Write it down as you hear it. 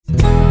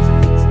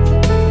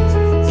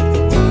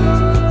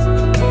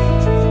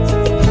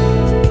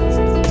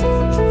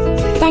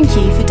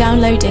for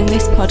downloading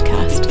this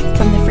podcast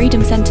from the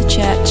Freedom Centre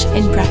Church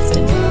in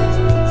Preston.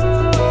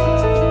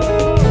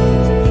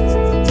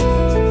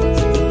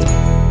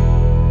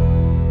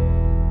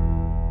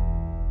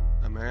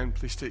 Amen.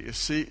 Please take your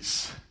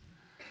seats.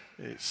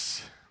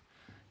 It's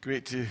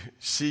great to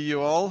see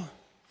you all.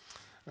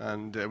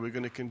 And we're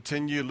going to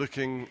continue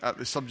looking at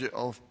the subject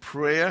of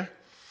prayer.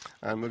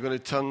 And we're going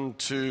to turn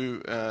to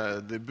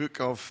the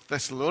book of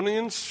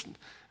Thessalonians,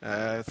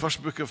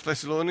 first book of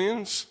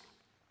Thessalonians.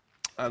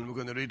 And we're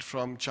going to read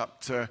from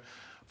chapter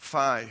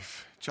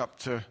 5.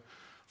 Chapter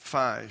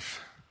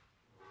 5.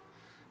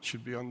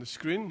 Should be on the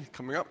screen,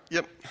 coming up.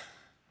 Yep.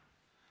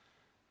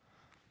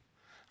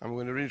 And we're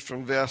going to read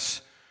from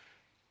verse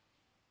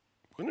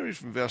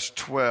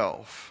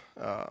 12.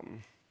 I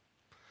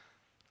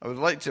would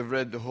like to have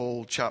read the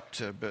whole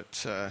chapter,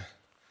 but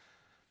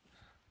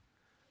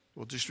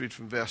we'll just read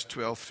from verse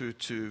 12 through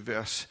to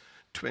verse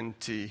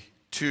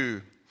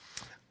 22.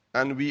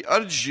 And we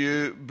urge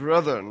you,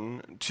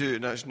 brethren, to...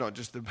 No, it's not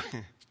just the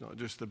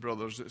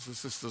brothers, it's the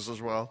sisters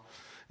as well.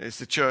 It's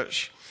the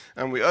church.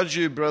 And we urge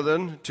you,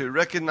 brethren, to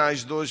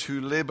recognize those who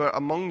labor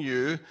among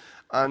you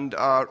and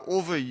are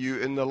over you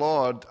in the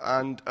Lord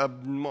and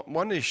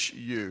admonish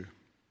you,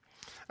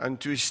 and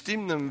to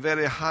esteem them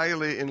very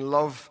highly in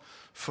love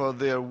for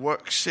their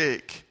work's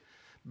sake.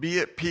 Be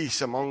at peace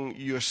among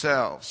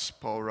yourselves,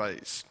 Paul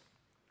writes.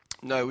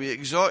 Now we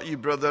exhort you,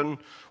 brethren,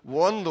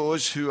 warn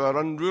those who are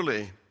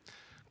unruly,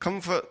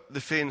 comfort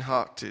the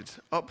faint-hearted,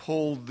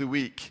 uphold the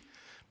weak,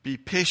 be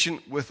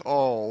patient with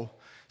all.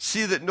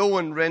 See that no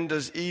one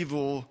renders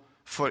evil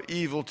for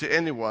evil to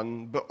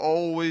anyone, but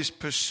always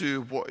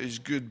pursue what is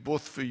good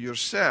both for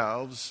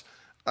yourselves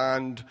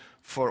and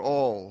for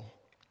all.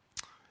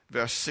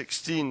 Verse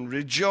 16,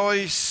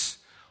 rejoice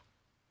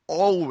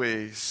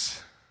always.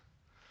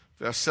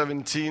 Verse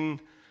 17,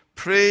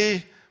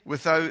 pray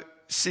without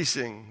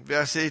ceasing.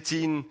 Verse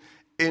 18,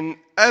 in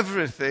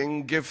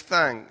everything give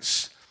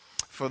thanks,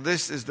 for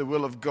this is the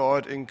will of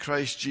God in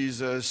Christ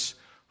Jesus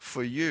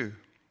for you.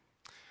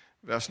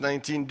 Verse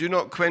 19, do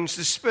not quench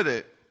the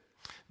spirit.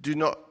 Do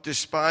not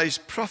despise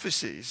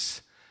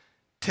prophecies.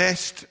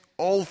 Test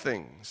all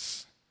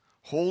things.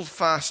 Hold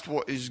fast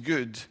what is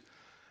good.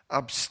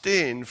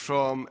 Abstain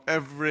from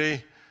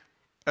every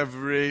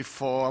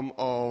form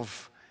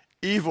of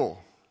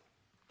evil.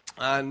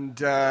 And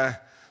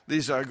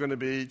these are going to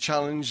be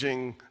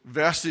challenging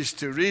verses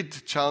to read,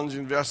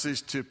 challenging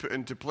verses to put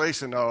into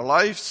place in our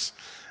lives.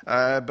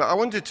 But I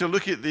wanted to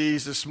look at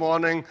these this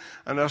morning,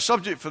 and our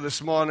subject for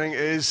this morning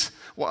is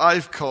what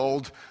I've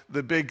called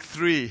the big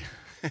three.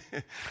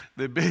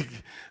 the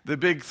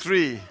big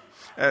three.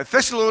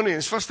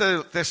 Thessalonians, First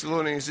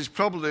Thessalonians is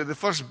probably the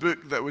first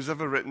book that was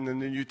ever written in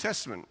the New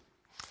Testament.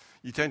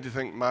 You tend to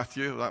think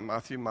Matthew,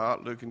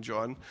 Mark, Luke, and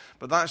John,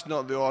 but that's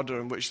not the order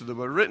in which they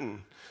were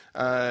written.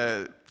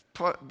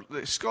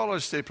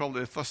 Scholars say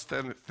probably the First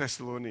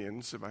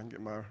Thessalonians, if I can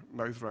get my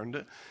mouth around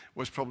it,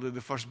 was probably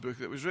the first book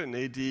that was written,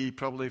 AD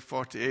probably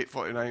 48,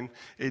 49,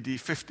 AD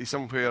 50,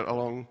 somewhere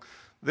along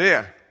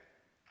there.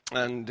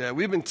 And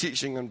we've been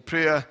teaching on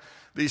prayer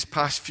these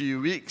past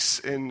few weeks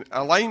in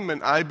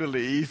alignment, I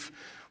believe,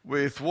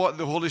 with what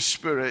the Holy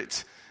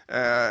Spirit's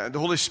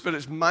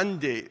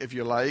mandate, if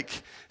you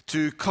like,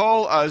 to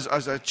call us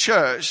as a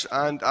church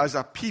and as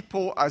a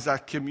people, as a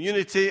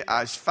community,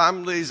 as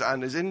families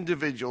and as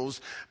individuals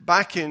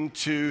back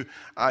into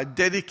a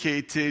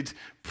dedicated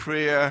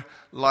prayer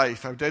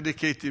life, a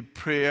dedicated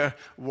prayer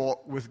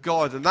walk with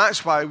God. And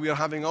that's why we are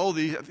having all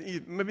these,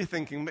 you may be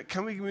thinking,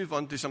 can we move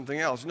on to something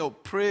else? No,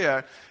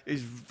 prayer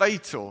is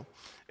vital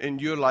in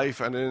your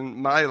life and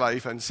in my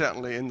life and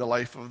certainly in the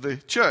life of the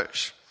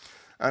church.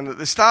 And at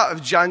the start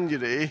of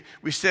January,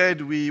 we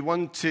said we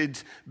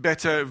wanted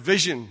better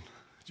vision.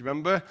 Do you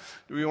remember?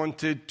 We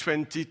wanted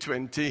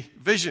 2020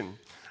 vision.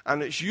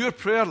 And it's your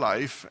prayer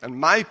life and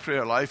my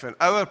prayer life and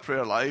our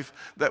prayer life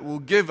that will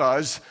give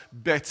us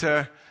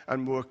better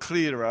and more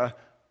clearer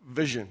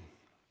vision.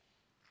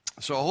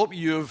 So I hope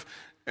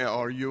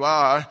you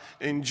are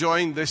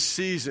enjoying this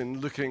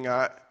season looking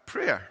at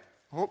prayer.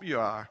 I hope you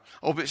are.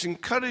 I hope it's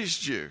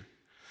encouraged you.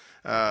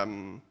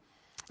 And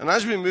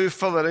as we move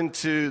further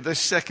into this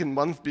second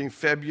month, being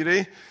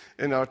February,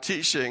 in our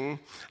teaching,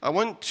 I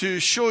want to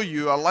show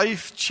you a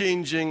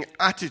life-changing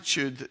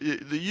attitude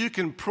that you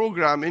can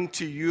program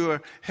into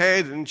your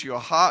head, into your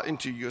heart,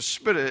 into your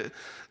spirit,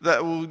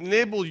 that will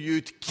enable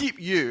you to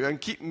keep you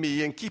and keep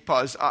me and keep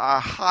us at a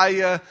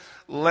higher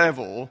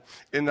level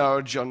in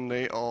our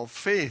journey of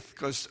faith,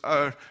 because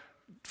our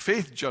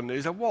faith journey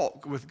is a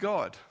walk with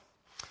God.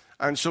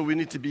 And so we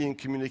need to be in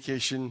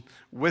communication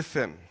with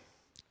Him.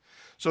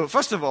 So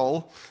first of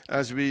all,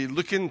 as we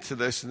look into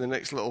this in the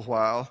next little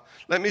while,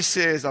 let me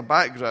say as a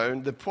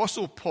background, the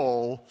Apostle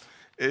Paul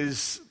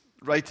is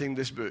writing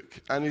this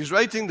book. And he's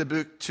writing the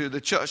book to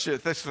the church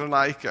at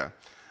Thessalonica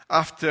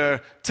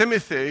after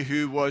Timothy,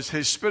 who was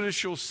his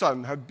spiritual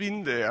son, had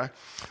been there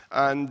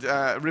and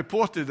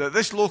reported that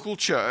this local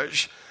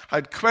church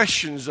had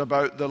questions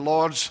about the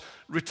Lord's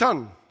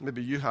return.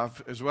 Maybe you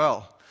have as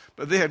well.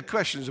 but they had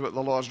questions about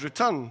the Lord's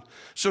return.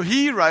 So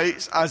he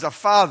writes as a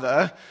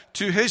father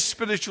to his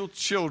spiritual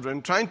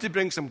children, trying to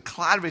bring some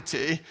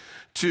clarity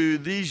to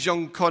these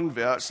young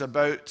converts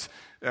about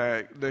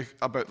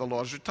the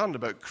Lord's return,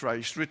 about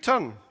Christ's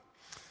return.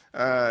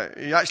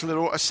 He actually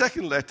wrote a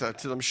second letter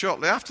to them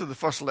shortly after the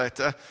first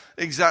letter,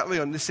 exactly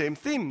on the same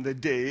theme, the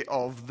day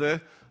of the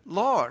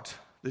Lord,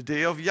 the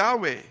day of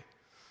Yahweh.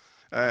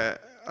 I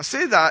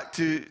say that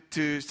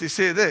to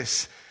say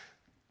this: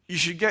 you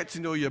should get to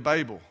know your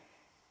Bible.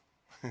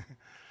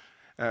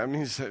 I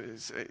mean,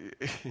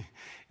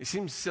 it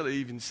seems silly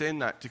even saying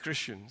that to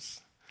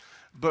Christians.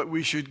 But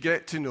we should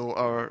get to know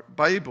our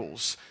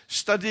Bibles.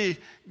 Study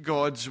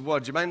God's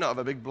Word. You might not have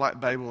a big black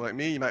Bible like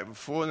me. You might have a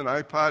phone, an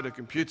iPad, a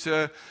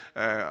computer,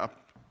 a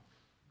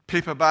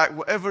paperback,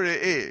 whatever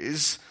it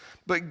is.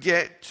 But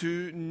get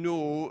to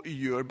know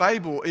your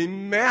Bible.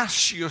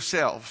 Immerse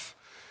yourself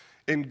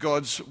in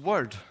God's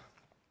Word.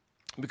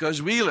 Because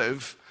we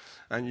live,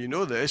 and you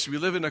know this, we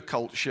live in a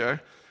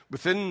culture,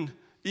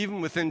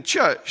 even within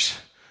church,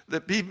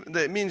 that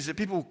means that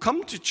people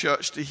come to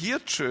church to hear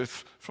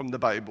truth from the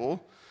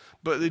Bible,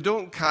 but they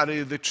don't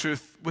carry the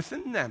truth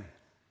within them.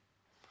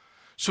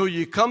 So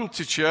you come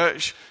to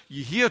church,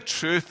 you hear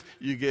truth,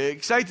 you get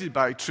excited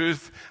by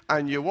truth,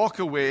 and you walk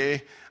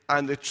away,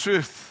 and the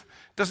truth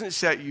doesn't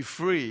set you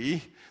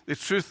free. The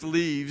truth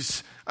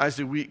leaves as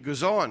the week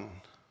goes on.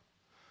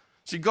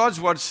 See, God's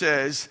Word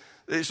says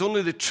that it's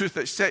only the truth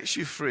that sets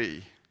you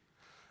free.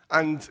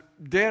 And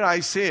dare I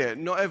say it,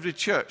 not every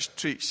church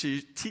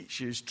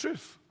teaches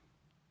truth.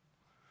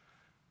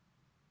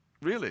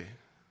 Really.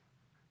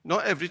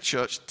 Not every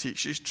church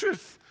teaches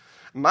truth.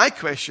 My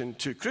question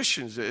to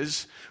Christians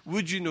is,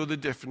 would you know the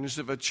difference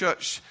if a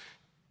church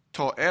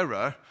taught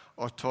error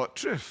or taught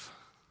truth?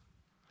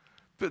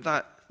 Put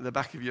that in the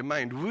back of your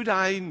mind. Would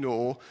I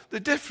know the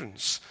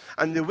difference?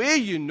 And the way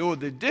you know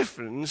the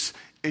difference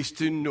is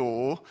to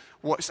know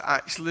what's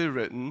actually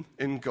written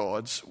in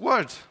God's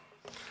Word.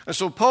 And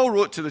so Paul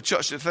wrote to the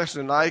church at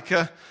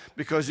Thessalonica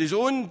because his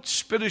own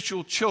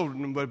spiritual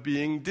children were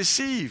being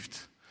deceived.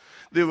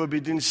 They were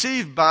being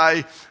deceived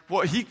by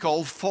what he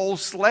called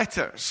false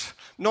letters.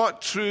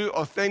 Not true,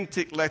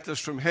 authentic letters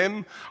from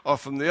him or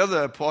from the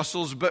other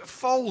apostles, but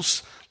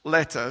false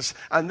letters.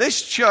 And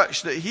this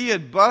church that he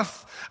had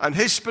birthed and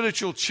his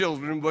spiritual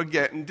children were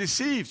getting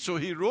deceived. So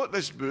he wrote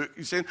this book.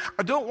 He's saying,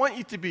 I don't want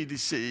you to be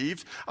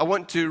deceived. I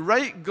want to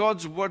write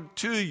God's Word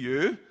to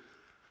you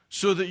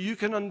so that you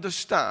can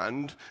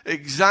understand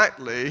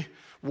exactly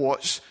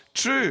what's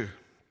true.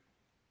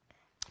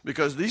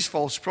 Because these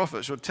false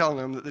prophets were telling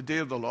them that the day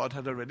of the Lord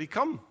had already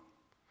come.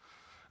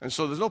 And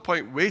so there's no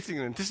point waiting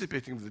and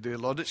anticipating for the day of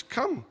the Lord. It's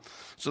come.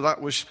 So that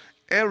was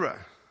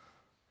error.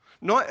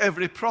 Not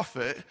every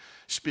prophet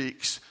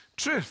speaks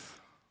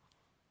truth.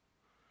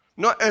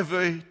 Not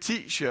every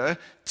teacher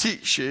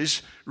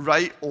teaches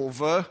right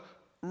over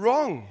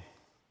wrong.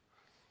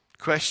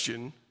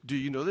 Question, do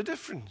you know the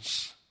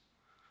difference?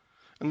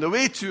 And the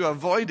way to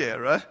avoid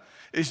error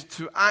is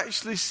to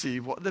actually see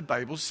what the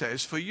Bible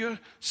says for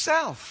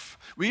yourself.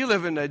 We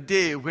live in a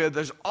day where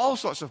there's all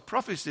sorts of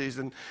prophecies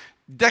and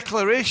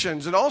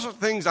declarations and all sorts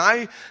of things.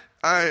 iTunes,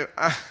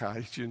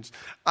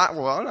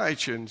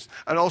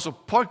 and also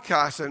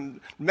podcasts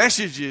and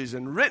messages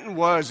and written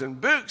words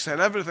and books and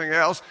everything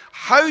else.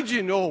 How do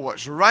you know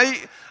what's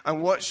right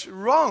and what's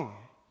wrong?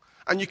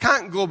 And you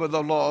can't go by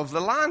the law of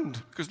the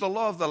land, because the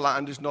law of the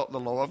land is not the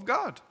law of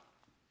God.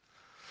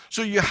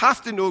 So you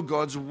have to know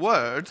God's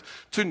Word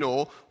to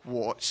know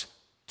what's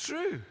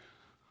true.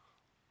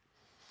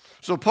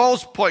 So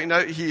Paul's pointing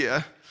out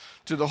here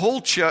to the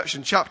whole church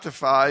in chapter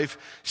 5,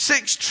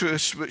 6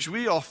 truths which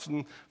we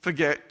often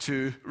forget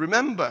to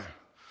remember.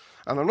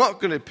 And I'm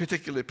not going to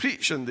particularly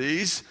preach on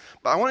these,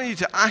 but I want you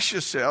to ask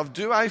yourself,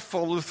 do I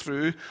follow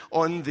through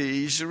on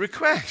these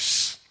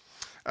requests?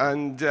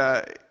 And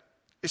it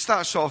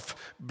starts off,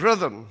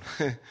 brethren.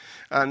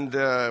 And,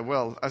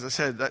 as I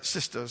said, that's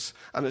sisters,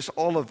 and it's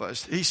all of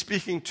us. He's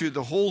speaking to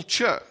the whole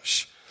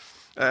church.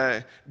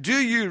 Do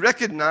you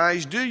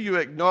recognize, do you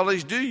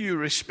acknowledge, do you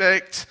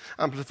respect,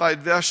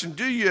 Amplified Version,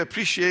 do you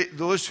appreciate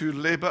those who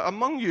labor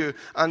among you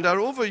and are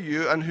over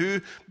you and who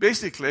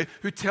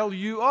tell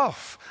you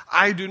off?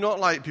 I do not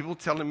like people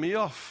telling me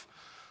off.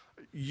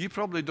 You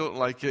probably don't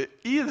like it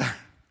either.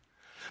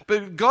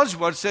 But God's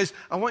Word says,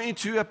 I want you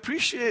to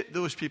appreciate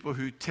those people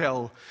who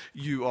tell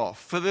you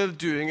off, for they're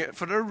doing it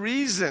for a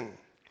reason.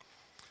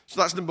 So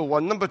that's number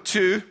one. Number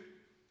two,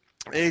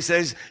 he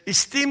says,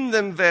 esteem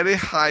them very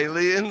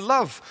highly in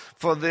love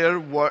for their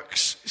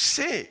work's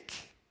sake.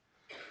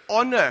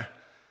 Honor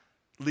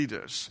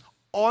leaders.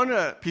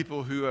 Honor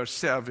people who are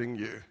serving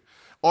you.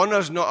 Honor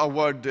is not a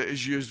word that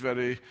is used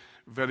very,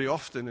 very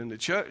often in the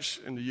church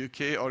in the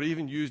UK, or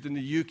even used in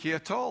the UK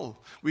at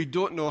all. We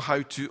don't know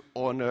how to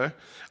honor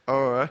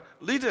our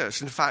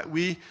leaders. In fact,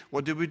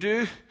 what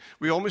do?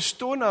 We almost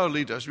stone our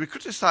leaders. We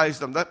criticize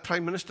them, that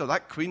prime minister,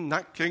 that queen,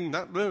 that king,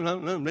 that blah, blah,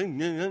 blah, blah,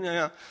 blah,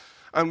 blah.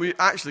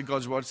 And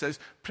God's Word says,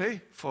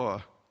 pray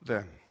for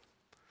them.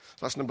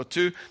 So that's number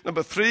two.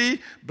 Number three,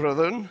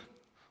 brethren,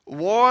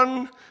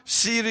 Warn,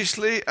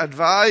 seriously,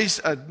 advise,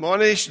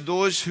 admonish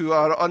those who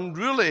are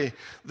unruly,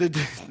 the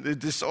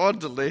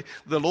disorderly,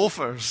 the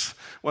loafers,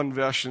 one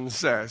version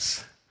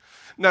says.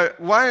 Now,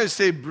 why I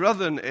say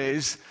brethren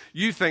is,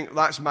 you think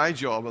that's my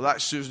job, or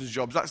that's Susan's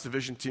job, that's the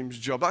vision team's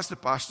job, that's the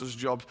pastor's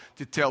job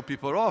to tell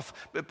people off.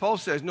 But Paul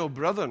says, no,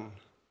 brethren,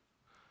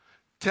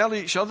 tell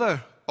each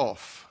other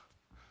off.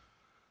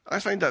 I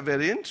find that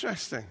very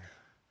interesting.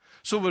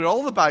 So we're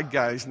all the bad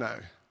guys now,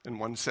 in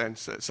one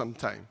sense, at some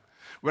time.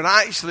 We're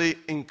actually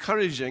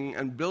encouraging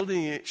and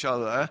building each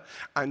other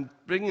and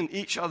bringing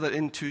each other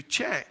into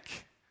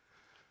check.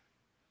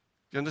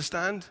 You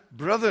understand?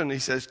 Brethren, he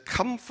says,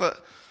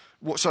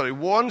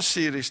 warn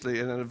seriously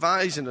and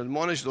advise and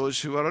admonish those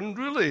who are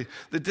unruly,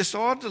 the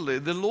disorderly,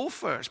 the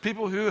loafers,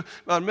 people who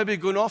are maybe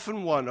going off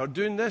in one or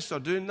doing this or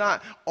doing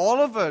that. All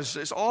of us,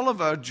 it's all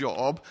of our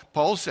job,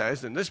 Paul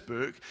says in this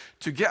book,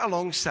 to get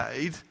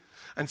alongside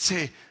and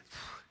say,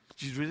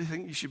 do you really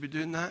think you should be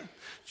doing that?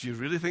 Do you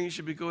really think you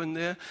should be going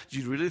there? Do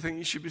you really think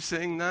you should be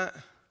saying that?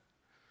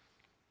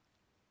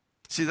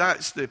 See,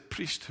 that's the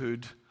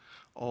priesthood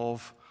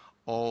of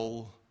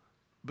all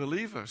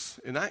believers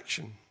in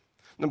action.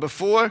 Number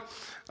 4,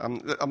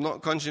 I'm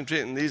not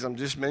concentrating on these, I'm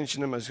just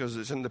mentioning them because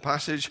it's in the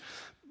passage.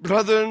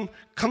 Brethren,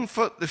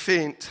 comfort the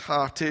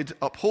faint-hearted,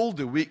 uphold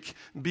the weak,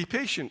 be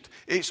patient.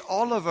 It's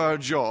all of our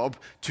job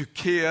to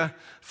care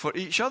for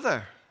each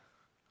other,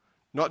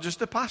 not just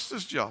the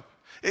pastor's job.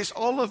 It's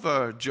all of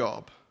our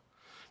job.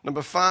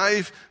 Number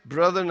 5,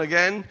 brethren,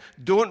 again,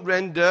 don't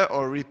render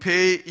or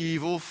repay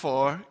evil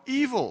for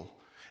evil.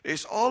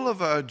 It's all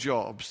of our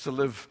jobs to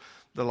live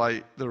the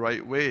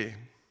right way.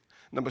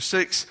 Number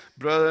 6,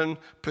 brethren,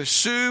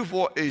 pursue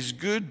what is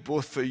good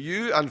both for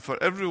you and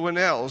for everyone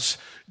else.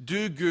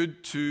 Do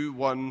good to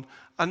one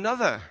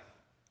another.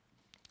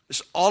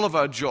 It's all of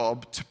our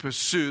job to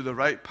pursue the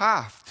right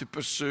path, to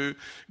pursue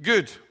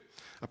good.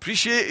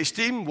 Appreciate,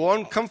 esteem,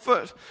 warn,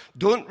 comfort.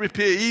 Don't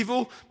repay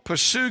evil.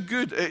 Pursue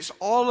good. It's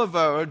all of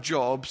our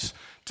jobs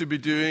to be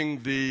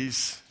doing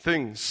these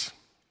things,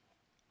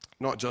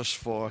 not just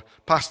for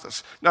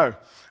pastors. Now,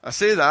 I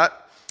say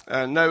that,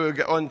 and now we'll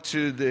get on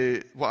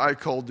to what I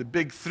call the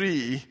big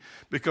 3,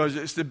 because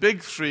it's the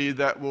big 3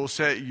 that will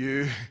set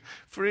you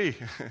free.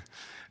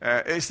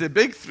 It's the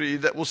big 3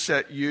 that will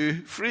set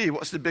you free.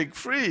 What's the big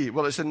 3?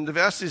 Well, it's in the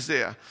verses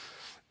there.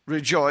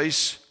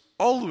 Rejoice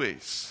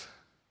always.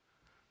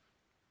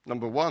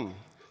 Number 1.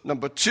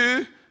 Number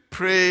 2,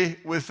 pray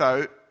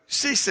without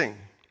ceasing.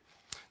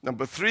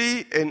 Number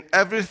 3, in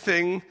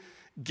everything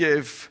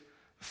give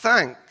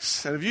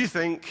thanks. And if you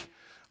think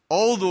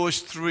all those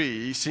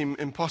 3 seem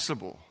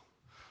impossible,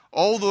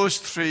 all those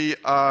 3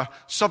 are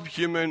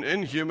subhuman,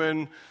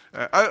 inhuman,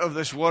 out of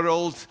this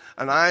world,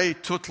 and I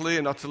totally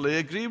and utterly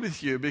agree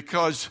with you,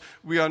 because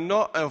we are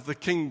not of the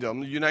kingdom,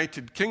 the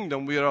United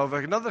Kingdom. We are of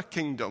another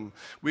kingdom.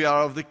 We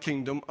are of the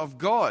kingdom of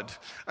God.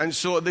 And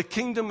so the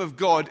kingdom of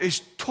God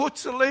is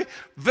totally,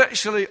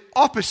 virtually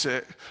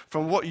opposite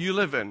from what you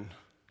live in,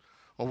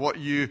 or what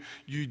you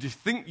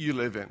think you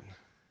live in.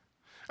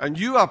 And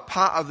you are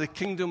part of the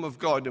kingdom of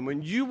God. And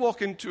when you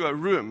walk into a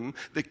room,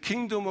 the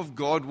kingdom of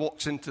God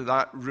walks into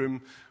that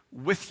room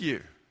with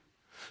you.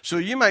 So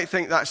you might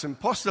think that's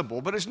impossible,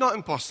 but it's not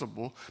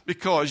impossible,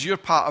 because you're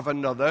part of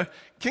another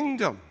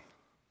kingdom.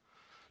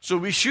 So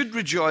we should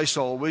rejoice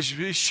always.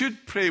 We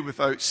should pray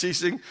without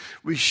ceasing.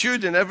 We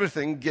should in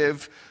everything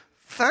give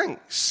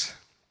thanks.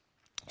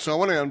 So I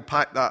want to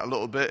unpack that a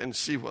little bit and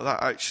see what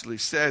that actually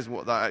says,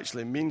 what that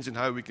actually means, and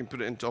how we can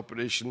put it into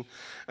operation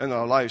in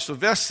our lives. So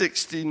verse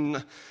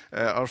 16,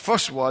 our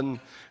first one,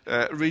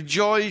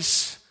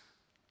 rejoice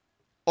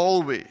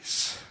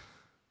always.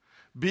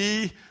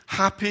 Be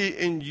happy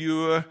in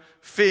your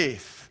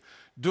faith.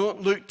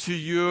 Don't look to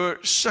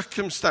your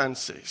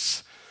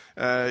circumstances.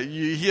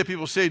 You hear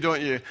people say,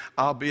 don't you,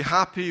 I'll be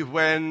happy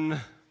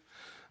when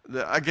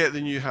I get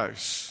the new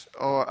house,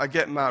 or I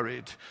get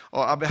married,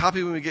 or I'll be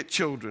happy when we get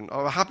children,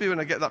 or I'll be happy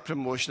when I get that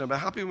promotion, I'll be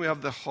happy when we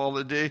have the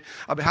holiday,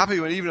 I'll be happy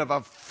when even if I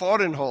have a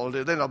foreign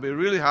holiday, then I'll be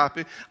really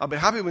happy. I'll be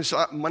happy when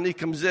that money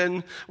comes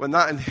in, when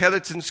that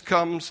inheritance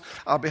comes.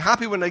 I'll be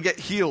happy when I get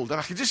healed. If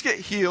I can just get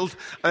healed,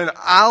 and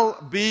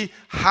I'll be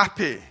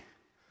happy.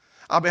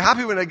 I'll be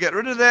happy when I get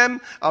rid of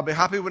them. I'll be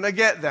happy when I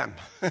get them.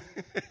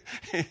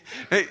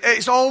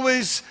 It's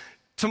always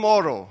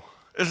tomorrow,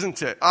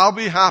 isn't it? I'll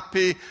be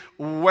happy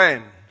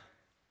when.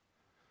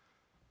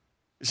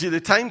 You see,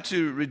 the time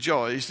to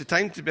rejoice, the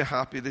time to be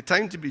happy, the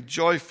time to be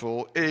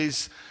joyful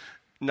is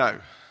now.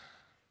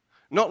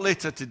 Not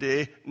later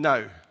today,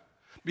 now.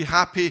 Be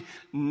happy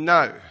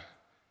now.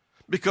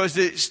 Because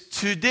it's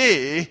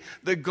today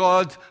that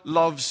God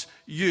loves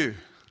you.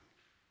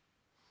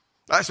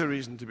 That's a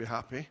reason to be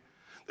happy.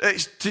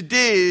 It's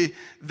today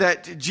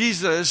that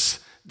Jesus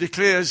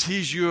declares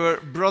he's your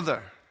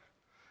brother.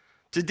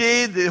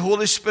 Today the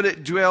Holy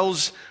Spirit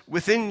dwells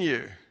within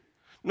you.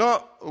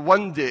 Not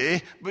one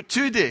day, but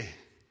today.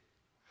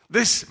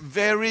 This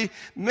very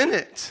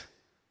minute.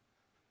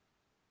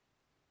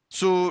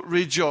 So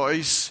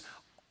rejoice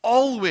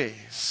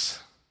always.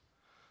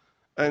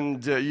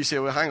 And you say,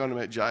 well, hang on a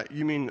minute, Jack.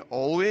 You mean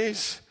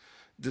always?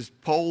 Does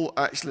Paul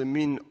actually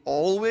mean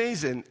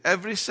always in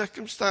every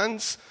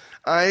circumstance?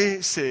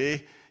 I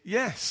say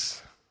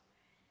yes.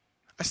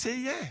 I say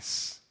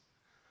yes.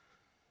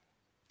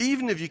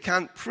 Even if you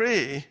can't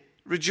pray,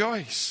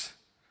 rejoice.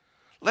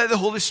 Let the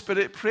Holy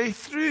Spirit pray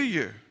through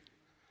you.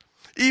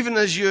 Even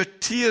as your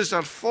tears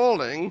are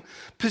falling,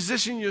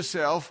 position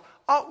yourself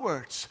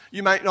upwards.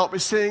 You might not be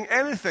saying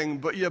anything,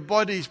 but your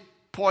body's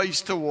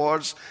poised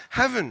towards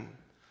heaven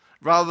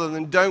rather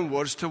than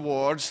downwards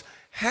towards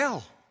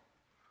hell.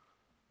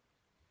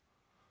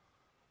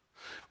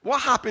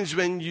 What happens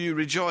when you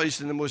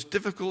rejoice in the most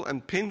difficult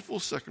and painful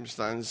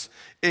circumstance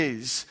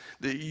is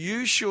that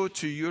you show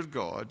to your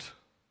God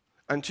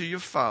and to your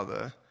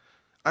Father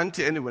and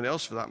to anyone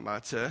else for that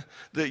matter,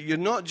 that you're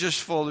not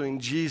just following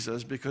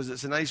Jesus because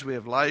it's a nice way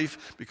of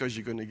life, because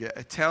you're going to get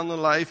eternal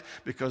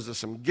life, because there's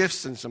some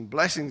gifts and some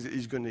blessings that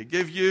he's going to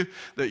give you,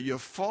 that you're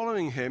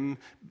following him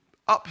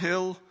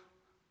uphill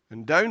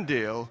and down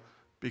dale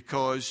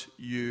because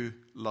you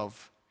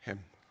love him.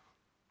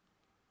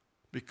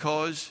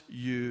 Because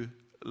you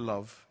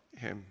love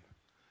him.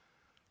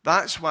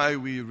 That's why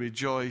we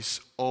rejoice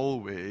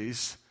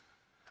always,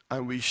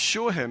 and we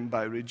show him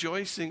by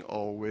rejoicing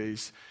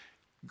always,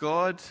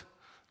 God,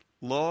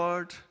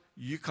 Lord,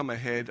 you come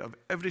ahead of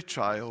every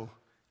trial,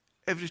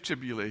 every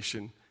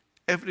tribulation,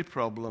 every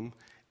problem,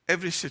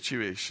 every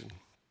situation.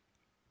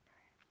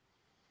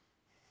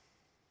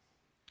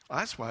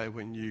 That's why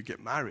when you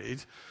get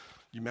married,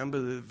 you remember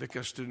the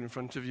vicar stood in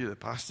front of you, the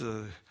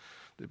pastor,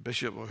 the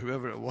bishop, or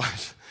whoever it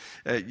was.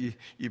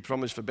 You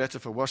promise for better,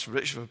 for worse, for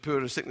richer, for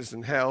poorer, sickness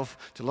and health,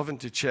 to love and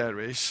to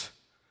cherish.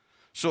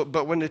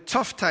 But when the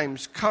tough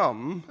times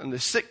come, and the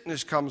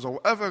sickness comes, or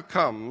whatever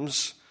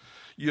comes,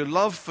 your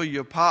love for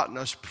your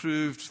partner is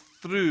proved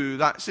through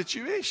that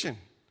situation,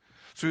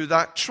 through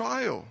that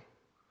trial.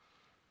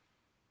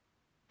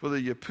 Whether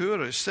you're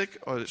poor or sick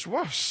or it's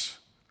worse.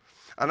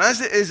 And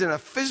as it is in a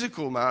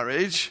physical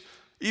marriage,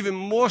 even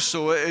more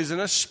so it is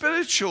in a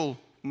spiritual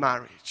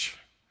marriage.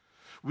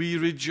 We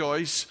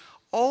rejoice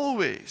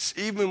always,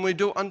 even when we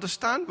don't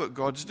understand what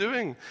God's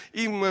doing,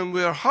 even when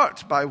we're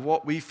hurt by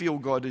what we feel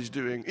God is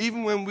doing,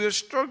 even when we're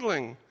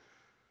struggling.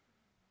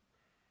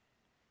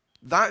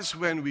 That's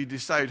when we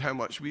decide how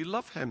much we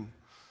love him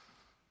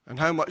and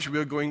how much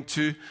we're going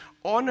to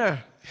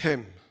honor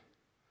him.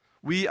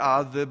 We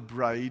are the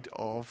bride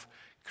of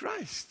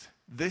Christ.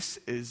 This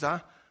is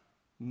a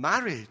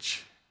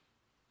marriage.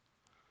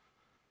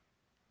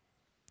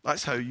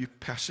 That's how you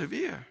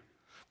persevere.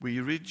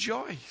 We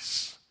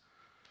rejoice.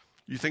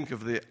 You think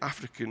of the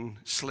African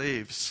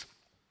slaves.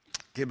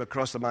 Came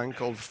across a man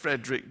called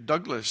Frederick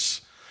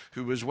Douglass,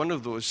 who was one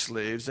of those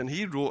slaves, and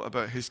he wrote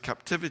about his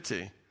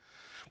captivity.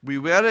 We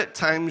were at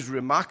times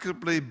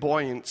remarkably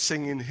buoyant,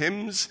 singing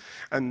hymns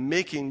and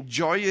making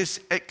joyous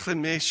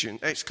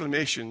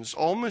exclamations,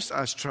 almost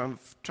as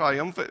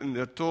triumphant in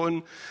their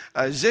tone,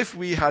 as if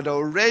we had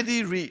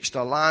already reached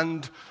a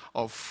land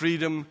of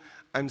freedom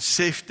and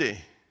safety.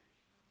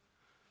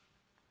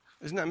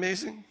 Isn't that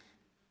amazing?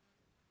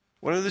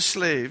 One of the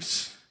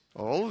slaves,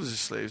 all of the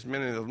slaves,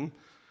 many of them,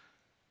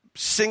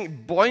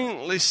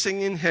 buoyantly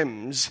singing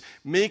hymns,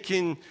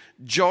 making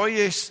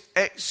joyous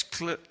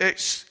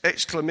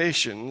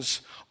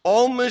exclamations,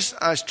 almost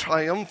as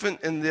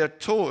triumphant in their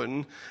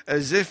tone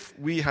as if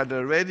we had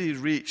already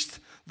reached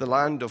the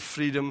land of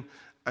freedom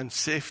and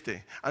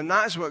safety. And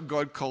that's what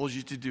God calls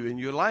you to do in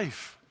your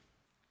life.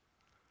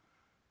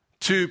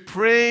 To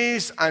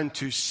praise and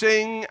to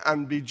sing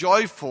and be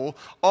joyful,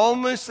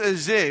 almost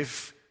as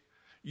if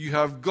you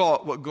have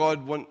got what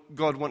God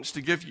wants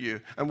to give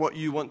you and what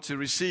you want to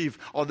receive,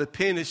 or the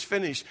pain is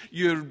finished.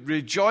 You're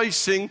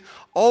rejoicing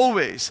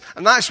always.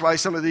 And that's why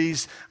some of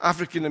these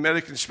African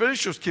American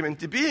spirituals came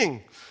into being.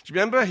 Do you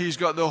remember? He's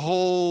got the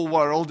whole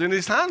world in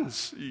his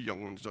hands. You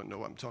young ones don't know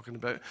what I'm talking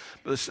about,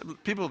 but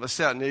people of a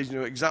certain age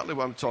know exactly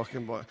what I'm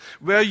talking about.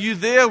 Were you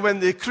there when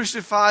they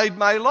crucified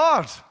my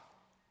Lord?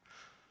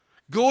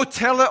 Go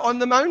tell it on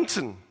the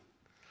mountain.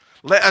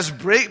 Let us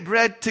break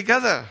bread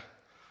together.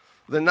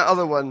 Then that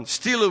other one,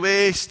 steal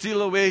away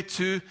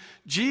to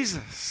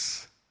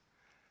Jesus.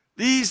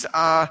 These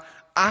are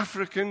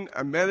African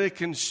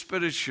American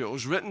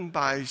spirituals written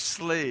by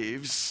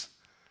slaves,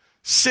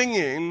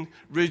 singing,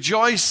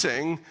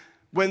 rejoicing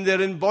when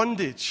they're in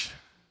bondage.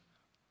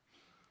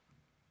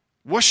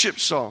 Worship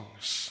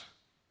songs,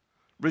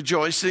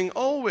 rejoicing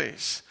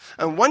always.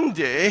 And one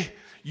day,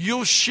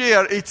 you'll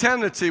share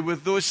eternity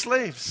with those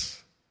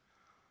slaves.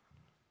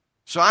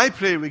 So I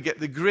pray we get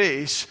the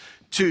grace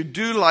to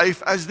do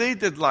life as they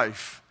did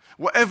life,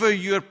 whatever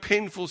your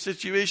painful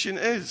situation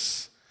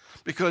is.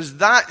 Because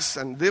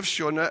and they've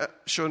shown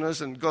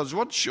us, and God's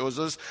word shows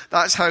us,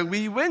 that's how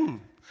we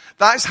win.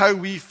 That's how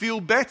we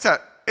feel better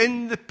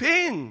in the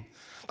pain.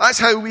 That's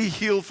how we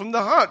heal from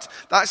the hurt.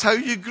 That's how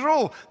you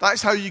grow.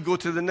 That's how you go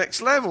to the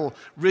next level.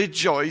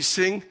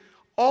 Rejoicing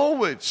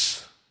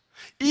always.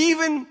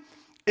 Even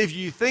if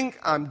you think,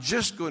 I'm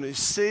just going to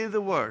say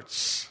the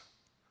words,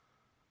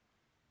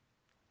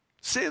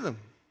 say them.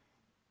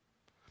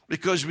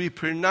 Because we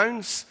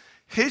pronounce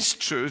his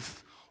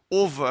truth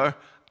over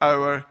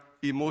our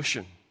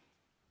emotion.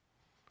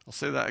 I'll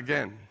say that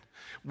again.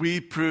 We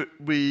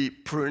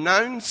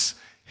pronounce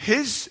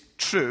his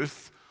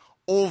truth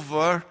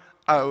over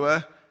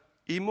our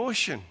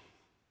emotion.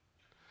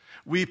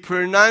 We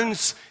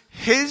pronounce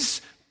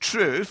his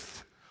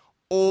truth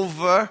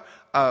over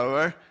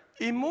our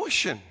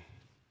emotion.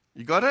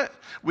 You got it?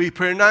 We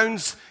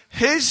pronounce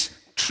his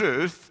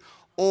truth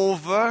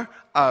over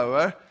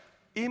our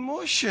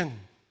emotion,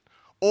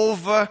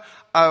 over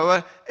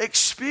our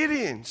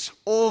experience,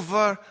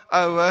 over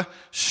our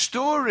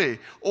story,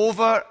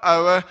 over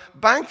our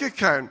bank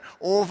account,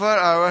 over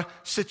our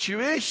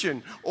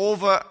situation,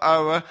 over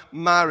our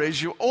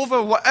marriage,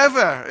 over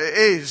whatever it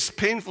is,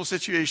 painful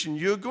situation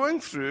you're going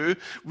through.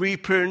 We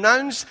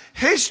pronounce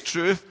his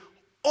truth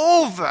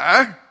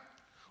over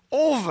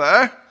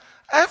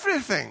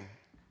everything.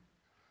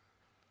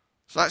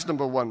 So that's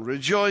number one.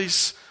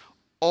 Rejoice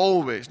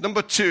always.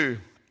 Number two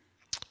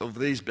of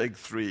these big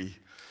three.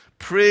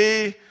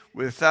 Pray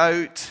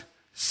without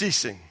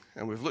ceasing.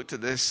 And we've looked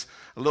at this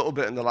a little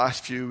bit in the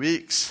last few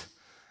weeks.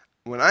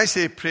 When I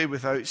say pray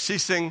without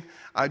ceasing,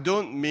 I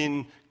don't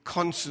mean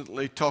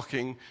constantly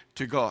talking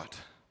to God,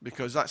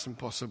 because that's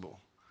impossible.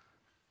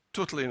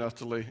 Totally and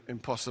utterly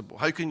impossible.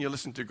 How can you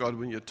listen to God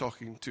when you're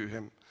talking to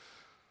him?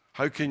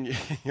 How can you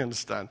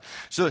understand?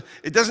 So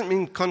it doesn't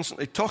mean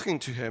constantly talking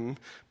to him.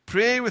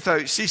 Pray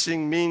without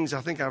ceasing means, I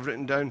think I've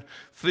written down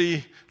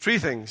three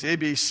things, A,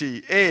 B,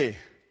 C. A,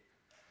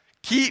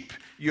 keep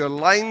your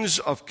lines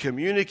of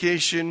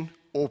communication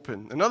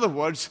open. In other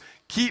words,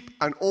 keep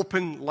an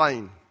open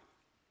line,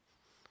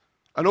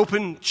 an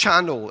open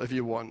channel, if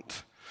you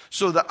want,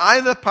 so that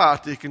either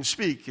party can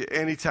speak at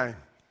any time.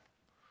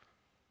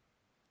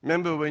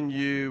 Remember when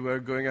you were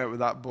going out with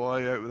that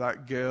boy, out with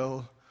that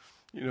girl,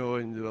 you know,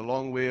 and they're a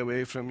long way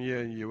away from you,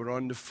 and you were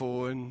on the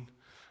phone,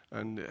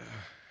 and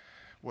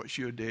what's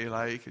your day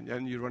like? And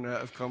then you run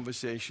out of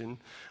conversation,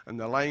 and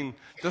the line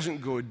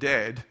doesn't go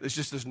dead. It's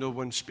just there's no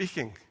one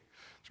speaking.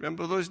 Do you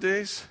remember those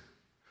days?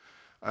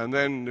 And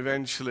then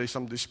eventually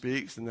somebody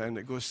speaks, and then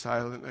it goes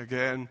silent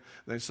again.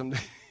 Then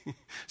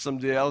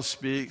somebody else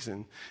speaks,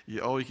 and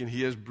all you can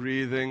hear is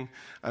breathing.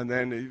 And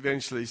then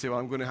eventually you say, well,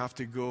 I'm going to have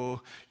to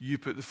go. You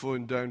put the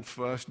phone down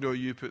first. No,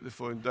 you put the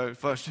phone down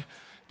first. Do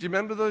you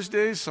remember those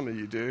days? Some of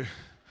you do.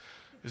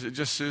 Is it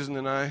just Susan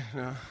and I?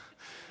 No.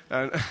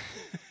 And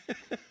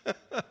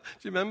do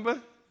you remember?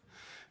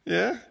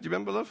 Yeah? Do you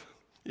remember, love?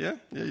 Yeah?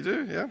 Yeah, you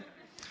do? Yeah?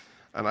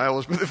 And I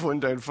always put the phone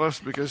down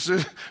first because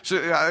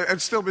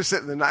I'd still be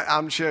sitting in that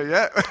armchair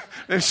yet.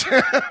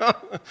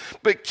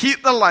 But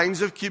keep the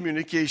lines of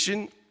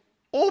communication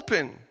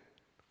open.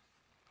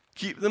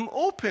 Keep them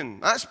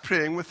open. That's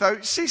praying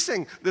without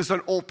ceasing. There's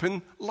an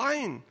open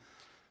line.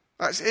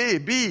 That's A.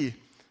 B,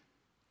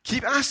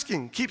 keep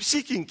asking, keep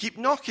seeking, keep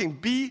knocking.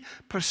 Be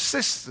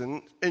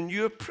persistent in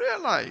your prayer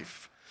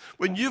life.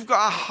 When you've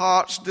got a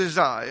heart's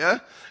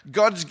desire,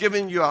 God's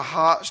given you a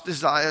heart's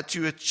desire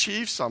to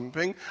achieve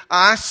something,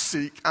 ask,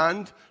 seek,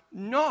 and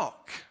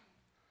knock.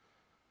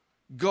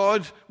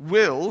 God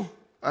will,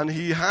 and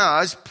he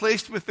has,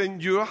 placed within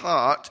your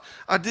heart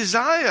a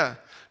desire.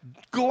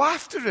 Go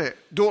after it.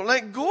 Don't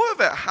let go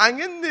of it. Hang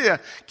in there.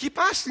 Keep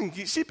asking,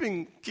 keep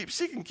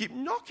seeking, keep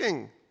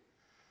knocking.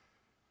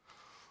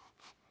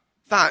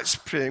 That's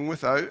praying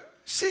without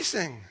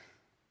ceasing.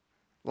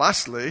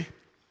 Lastly,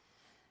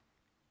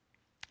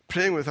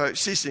 praying without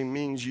ceasing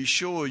means you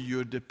show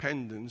your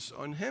dependence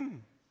on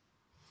him.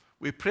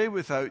 We pray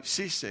without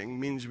ceasing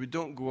means we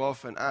don't go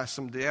off and ask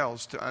somebody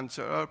else to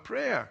answer our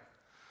prayer.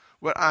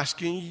 We're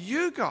asking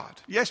you,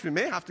 God. Yes, we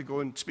may have to go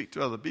and speak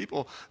to other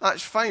people.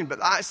 That's fine, but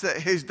that's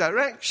his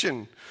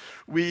direction.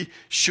 We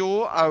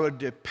show our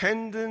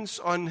dependence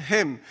on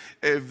him.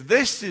 If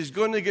this is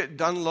going to get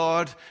done,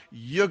 Lord,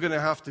 you're going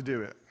to have to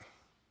do it.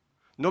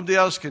 Nobody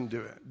else can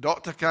do it.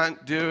 Doctor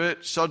can't do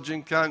it.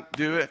 Surgeon can't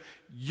do it.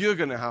 You're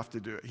going to have to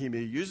do it. He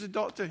may use the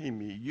doctor. He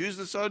may use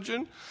the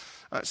surgeon.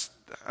 That's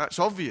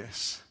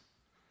obvious.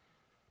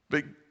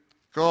 But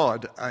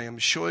God, I am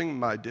showing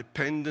my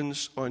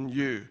dependence on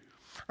you.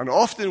 And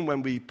often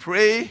when we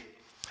pray,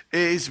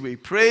 we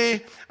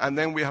pray and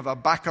then we have a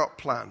backup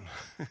plan.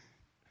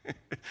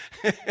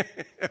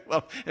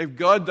 Well, if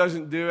God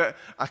doesn't do it,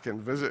 I can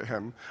visit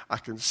him. I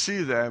can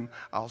see them.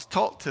 I'll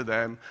talk to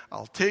them.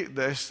 I'll take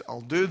this.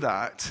 I'll do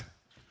that.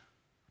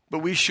 But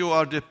we show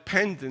our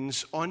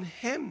dependence on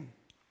him.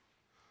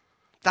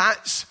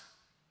 That's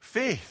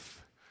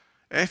faith.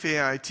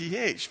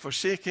 F-A-I-T-H.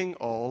 Forsaking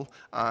all,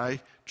 I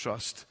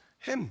trust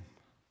him.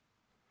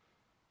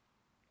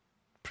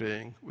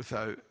 Praying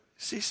without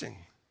ceasing.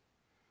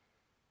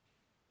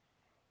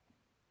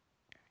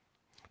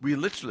 We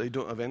literally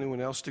don't have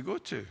anyone else to go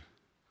to.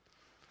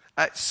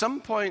 At some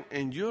point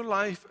in your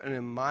life and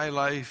in my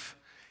life,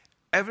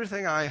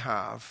 everything I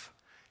have,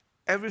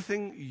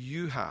 everything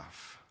you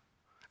have,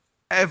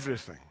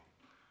 everything,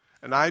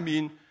 and I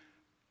mean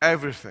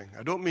everything.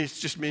 I don't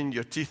just mean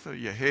your teeth or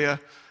your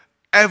hair.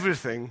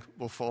 Everything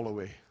will fall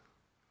away.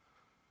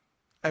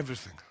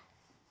 Everything.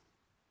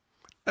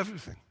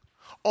 Everything.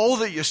 All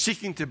that you're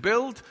seeking to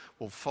build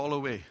will fall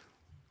away.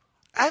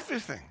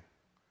 everything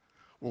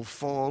will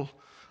fall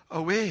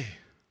away.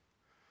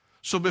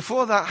 So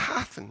before that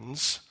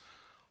happens,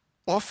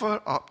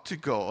 offer up to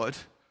God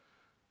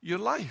your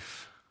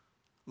life.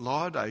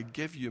 Lord, I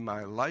give you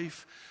my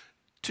life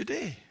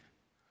today.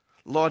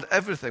 Lord,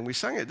 everything, we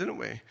sang it, didn't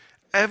we?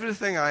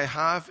 Everything I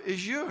have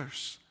is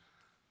yours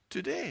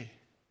today.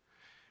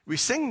 We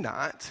sing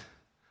that,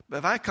 but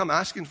if I come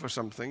asking for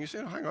something, you say,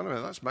 oh, hang on a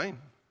minute, that's mine.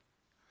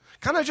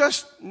 Can I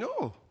just?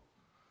 No.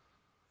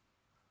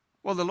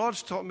 Well, the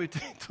Lord's told me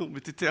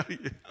to tell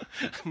you.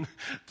 I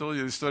told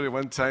you the story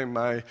one time.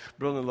 My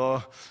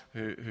brother-in-law,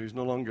 who's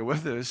no longer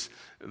with us,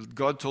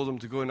 God told him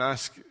to go and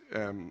ask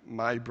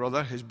my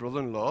brother, his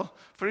brother-in-law,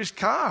 for his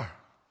car.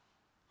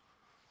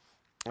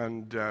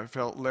 And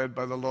felt led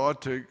by the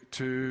Lord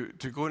to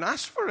go and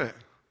ask for it.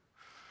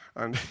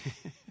 And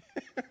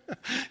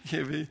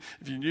if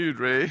you knew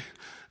Ray,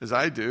 as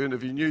I do, and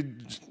if you knew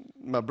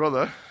my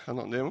brother, I'll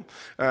not name him,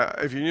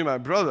 if you knew my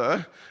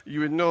brother,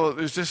 you would know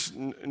there's just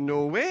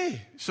no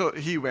way. So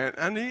he went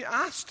and he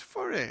asked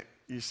for it,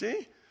 you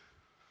see,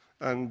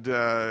 and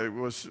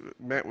was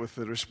met with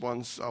the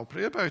response, I'll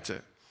pray about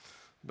it.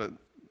 But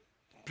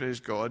praise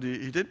God,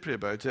 he did pray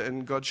about it,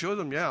 and God showed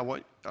him, yeah,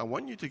 I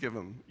want you to give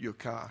him your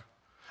car.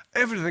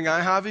 Everything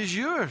I have is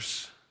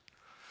yours.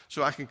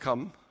 So I can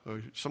come,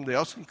 or somebody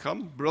else can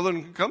come, brother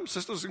can come,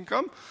 sisters can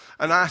come,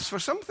 and ask for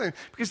something.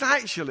 Because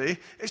actually,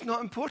 it's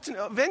not important.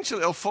 Eventually,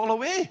 it'll fall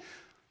away.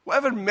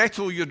 Whatever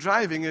metal you're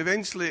driving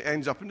eventually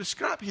ends up in the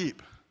scrap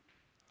heap.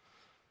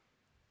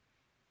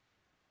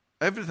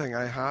 Everything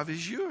I have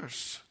is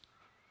yours.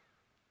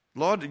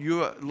 Lord,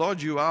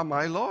 you are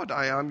my Lord.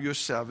 I am your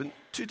servant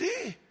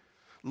today.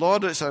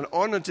 Lord, it's an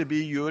honor to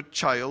be your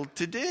child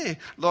today.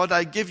 Lord,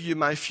 I give you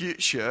my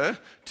future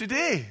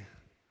today.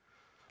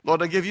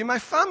 Lord, I give you my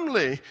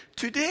family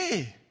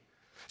today.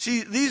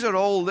 See, these are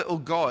all little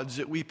gods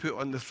that we put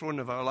on the throne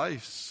of our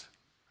lives.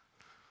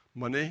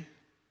 Money,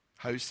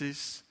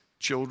 houses,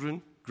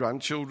 children,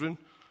 grandchildren,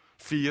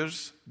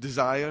 fears,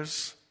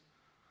 desires.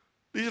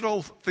 These are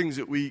all things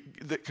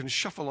that can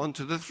shuffle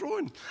onto the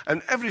throne.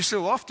 And every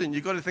so often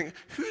you've got to think,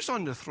 who's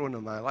on the throne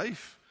of my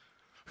life?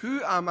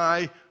 Who am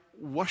I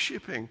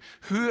worshipping?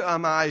 Who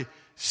am I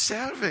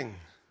serving?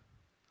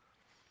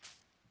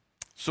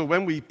 So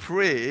when we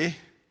pray,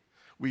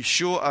 we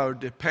show our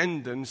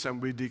dependence and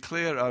we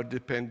declare our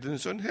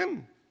dependence on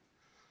Him.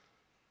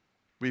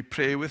 We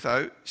pray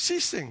without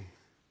ceasing.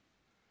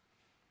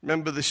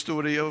 Remember the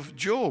story of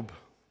Job,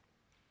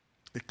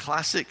 the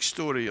classic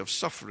story of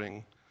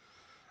suffering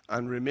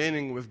and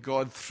remaining with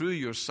God through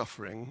your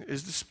suffering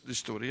is the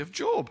story of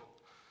Job.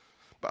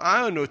 But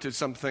I noted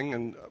something,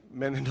 and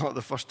many not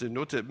the first to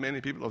note it, many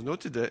people have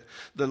noted it.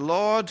 The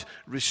Lord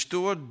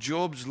restored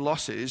Job's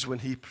losses when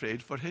he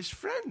prayed for his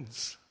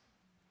friends.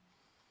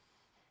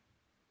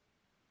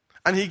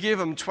 And he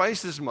gave him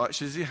twice as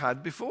much as he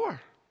had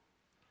before.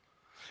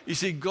 You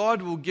see,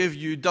 God will give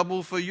you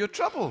double for your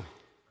trouble.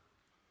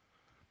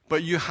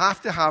 But you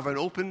have to have an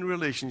open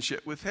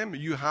relationship with Him.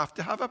 You have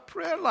to have a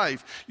prayer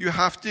life. You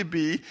have to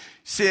be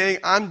saying,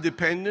 I'm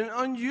dependent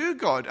on you,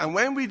 God. And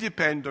when we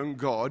depend on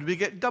God, we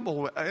get double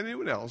what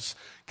anyone else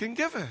can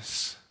give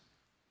us.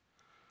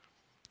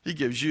 He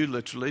gives you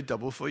literally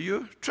double for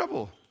your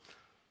trouble.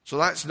 So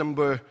that's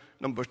number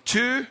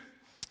 2.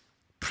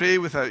 Pray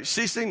without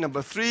ceasing.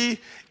 Number 3,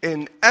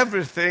 in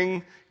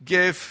everything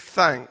give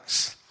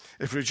thanks.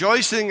 If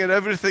rejoicing in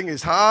everything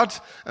is hard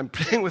and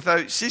praying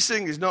without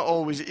ceasing is not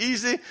always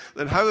easy,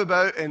 then how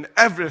about in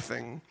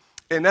everything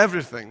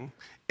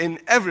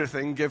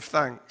give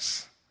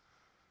thanks?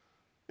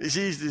 It's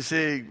easy to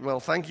say, well,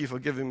 thank you for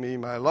giving me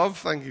my love,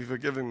 thank you for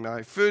giving me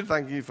my food,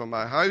 thank you for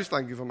my house,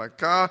 thank you for my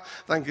car,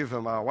 thank you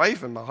for my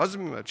wife and my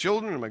husband and my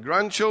children and my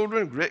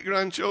grandchildren,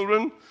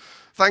 great-grandchildren.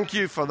 Thank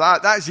you for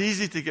that. That's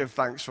easy to give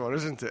thanks for,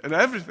 isn't it? And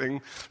everything.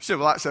 You say,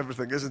 well, that's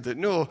everything, isn't it?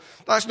 No,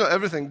 that's not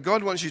everything.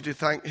 God wants you to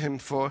thank Him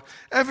for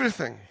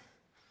everything.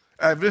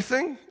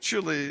 Everything?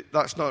 Surely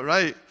that's not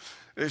right.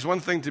 It's one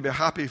thing to be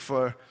happy.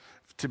 You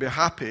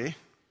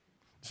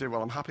say,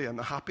 well, I'm happy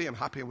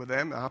with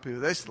them, I'm happy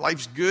with this.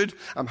 Life's good,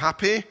 I'm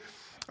happy.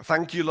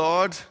 Thank you,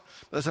 Lord.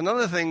 There's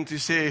another thing to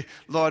say,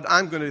 Lord,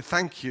 I'm going to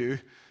thank you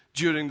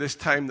during this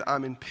time that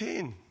I'm in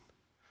pain.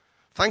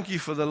 Thank you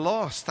for the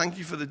loss. Thank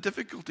you for the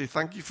difficulty.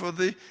 Thank you for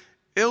the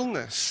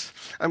illness.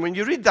 And when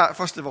you read that,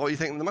 first of all, you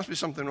think there must be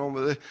something wrong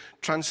with the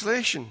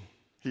translation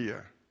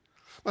here.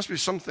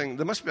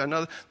 There must be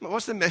another.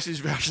 What's the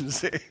Message version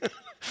say?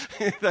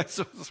 That's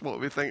what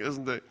we think,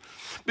 isn't it?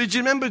 But do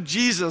you remember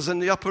Jesus in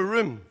the upper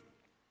room?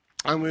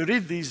 And we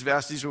read these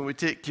verses when we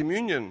take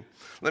communion.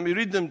 Let me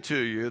read them to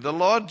you. The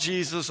Lord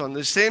Jesus, on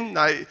the same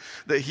night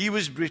that He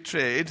was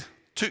betrayed,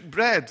 took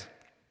bread.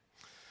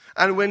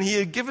 And when He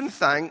had given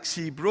thanks,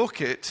 He broke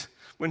it.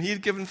 When He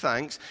had given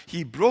thanks,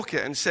 He broke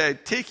it and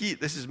said, take,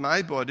 eat, this is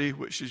my body,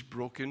 which is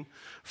broken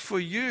for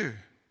you.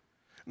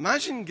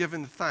 Imagine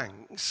giving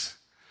thanks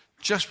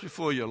just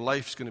before your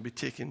life's going to be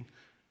taken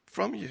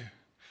from you.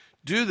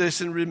 Do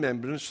this in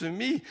remembrance of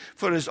me.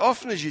 For as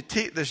often as you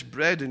take this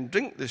bread and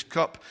drink this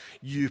cup,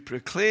 you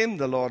proclaim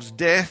the Lord's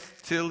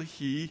death till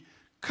He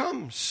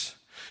comes.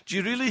 Do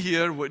you really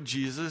hear what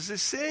Jesus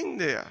is saying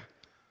there?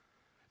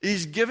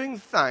 He's giving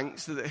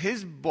thanks that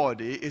his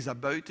body is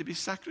about to be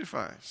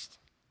sacrificed.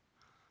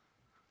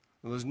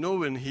 Well, there's no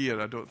one here,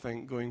 I don't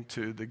think, going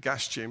to the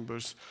gas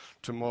chambers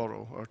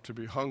tomorrow or to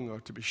be hung or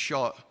to be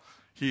shot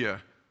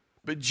here.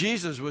 But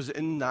Jesus was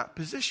in that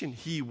position.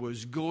 He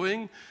was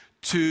going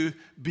to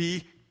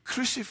be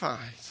crucified.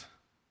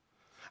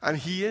 And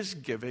he is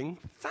giving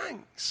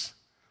thanks.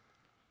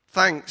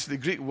 Thanks, the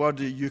Greek word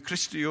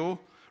Eucharistio,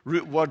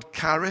 root word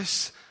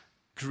charis,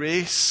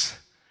 grace.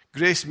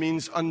 Grace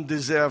means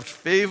undeserved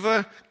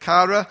favor,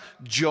 chara,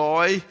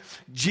 joy.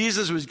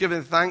 Jesus was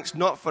giving thanks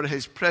not for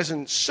his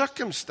present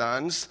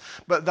circumstance,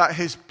 but that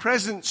his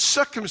present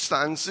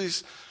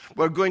circumstances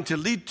were going to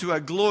lead to a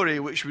glory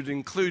which would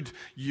include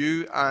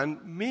you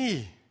and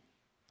me.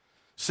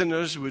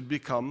 Sinners would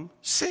become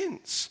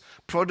saints.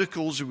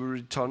 Prodigals would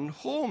return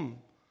home.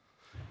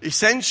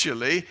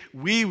 Essentially,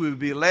 we would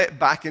be let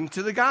back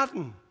into the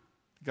Garden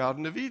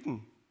of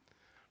Eden.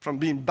 From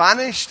being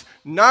banished,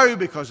 now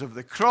because of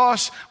the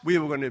cross, we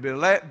were going to be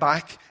let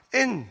back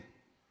in.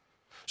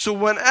 So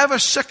whatever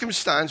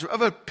circumstance,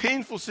 whatever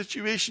painful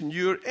situation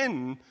you're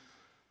in,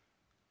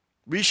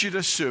 we should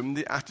assume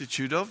the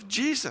attitude of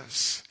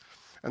Jesus.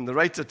 And the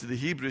writer to the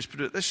Hebrews put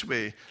it this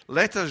way: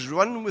 let us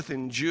run with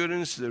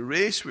endurance the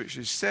race which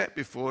is set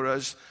before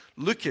us,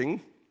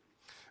 looking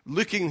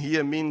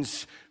here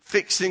means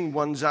fixing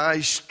one's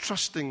eyes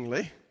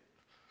trustingly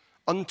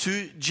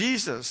unto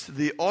Jesus,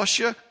 the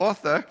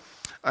author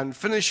and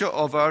finisher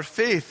of our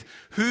faith,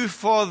 who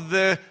for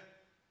the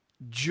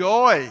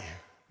joy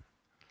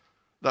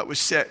that was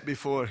set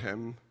before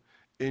him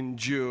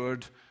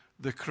endured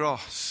the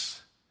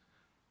cross,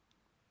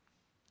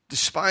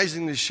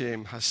 despising the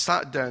shame, has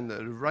sat down at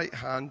the right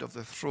hand of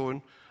the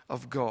throne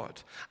of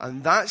God.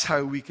 And that's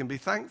how we can be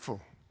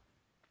thankful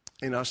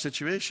in our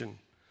situation.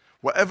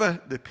 Whatever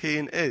the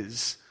pain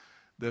is,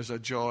 there's a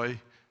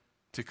joy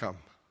to come.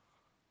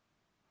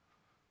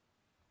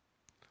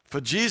 For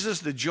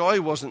Jesus, the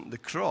joy wasn't the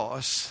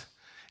cross,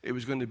 it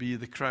was going to be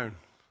the crown.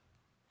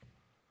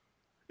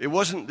 It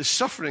wasn't the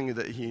suffering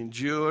that he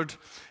endured,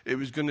 it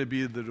was going to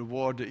be the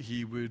reward that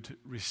he would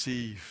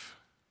receive.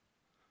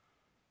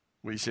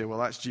 We say, well,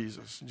 that's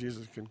Jesus.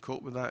 Jesus can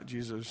cope with that.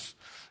 Jesus,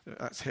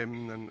 that's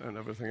him and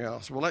everything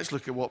else. Well, let's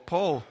look at what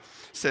Paul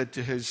said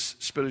to his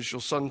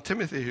spiritual son,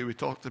 Timothy, who we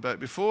talked about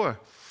before.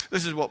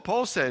 This is what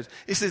Paul said.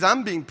 He says,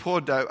 I'm being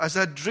poured out as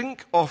a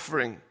drink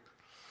offering.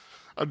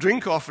 A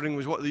drink offering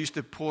was what they used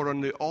to pour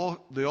on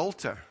the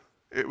altar.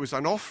 It was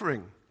an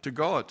offering to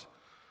God.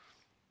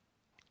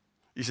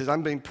 He says,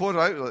 I'm being poured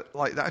out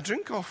like that, a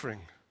drink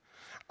offering.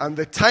 And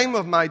the time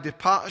of my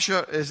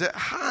departure is at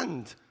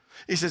hand.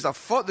 He says, I've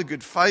fought the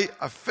good fight,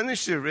 I've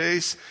finished the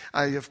race,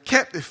 I have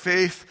kept the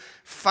faith.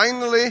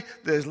 Finally,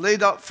 there's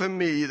laid up for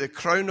me the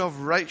crown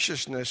of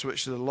righteousness,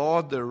 which the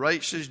Lord, the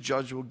righteous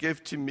judge, will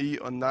give to me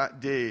on that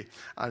day.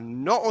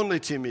 And not only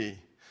to me,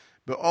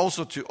 but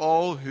also to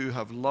all who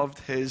have loved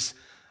his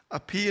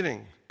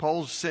appearing.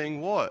 Paul's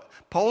saying what?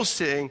 Paul's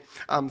saying,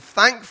 I'm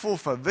thankful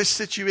for this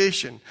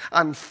situation.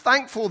 I'm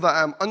thankful that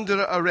I'm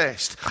under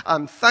arrest.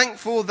 I'm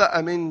thankful that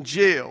I'm in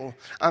jail.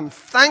 I'm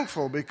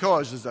thankful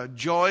because there's a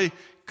joy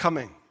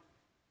coming.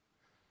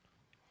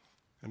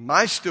 And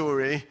my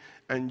story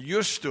and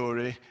your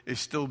story is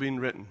still being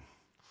written.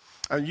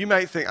 And you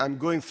might think, I'm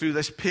going through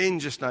this pain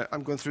just now.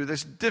 I'm going through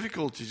this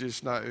difficulty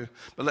just now.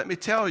 But let me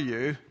tell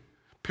you,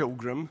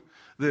 pilgrim,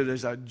 there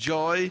is a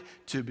joy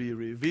to be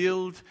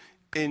revealed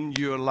in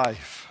your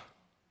life.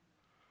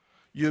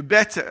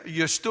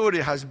 Your story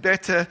has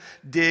better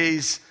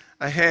days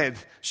ahead.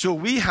 So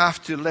we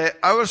have to let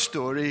our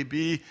story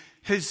be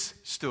his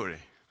story.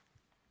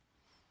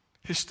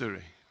 His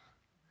story.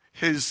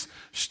 His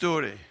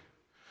story.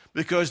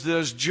 Because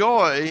there's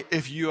joy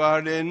if you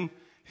are in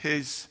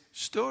his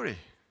story.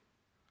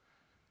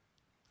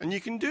 And you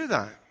can do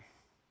that.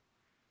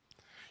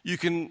 You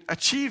can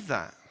achieve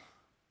that.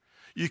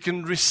 You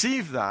can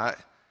receive that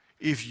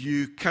if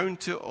you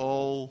count it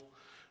all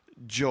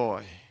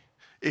joy.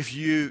 If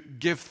you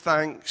give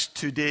thanks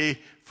today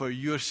for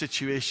your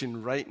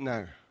situation right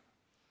now.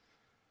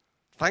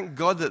 Thank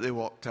God that they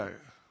walked out.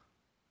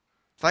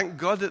 Thank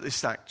God that they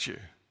sacked you.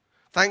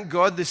 Thank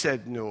God they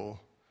said no.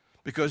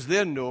 Because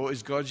their no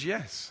is God's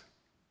yes.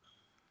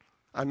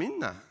 I mean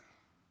that.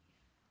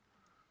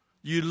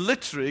 You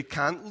literally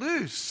can't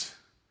lose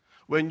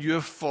when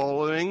you're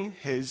following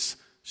his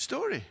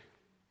story.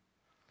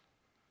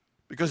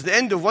 Because the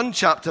end of one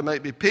chapter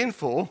might be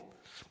painful,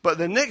 but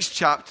the next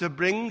chapter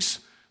brings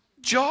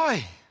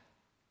joy.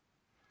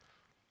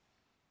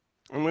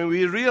 And when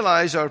we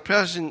realize our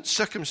present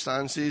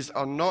circumstances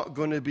are not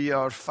going to be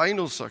our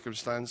final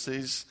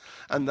circumstances,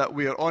 and that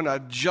we are on a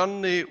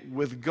journey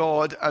with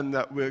God, and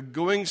that we're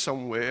going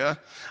somewhere,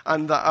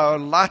 and that our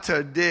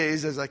latter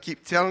days, as I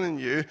keep telling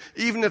you,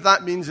 even if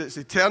that means it's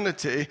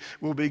eternity,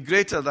 will be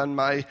greater than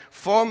my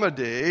former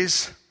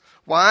days.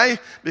 Why?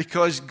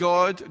 Because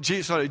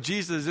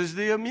Jesus is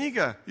the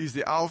Omega. He's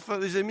the Alpha,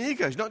 he's the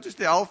Omega. He's not just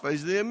the Alpha,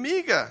 he's the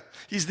Omega.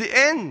 He's the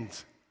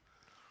end.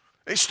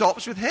 It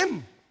stops with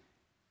him.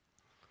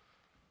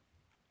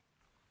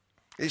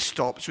 It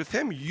stops with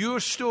him. Your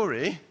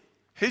story,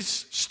 his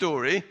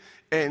story,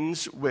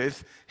 ends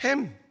with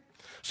him.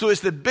 So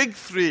it's the big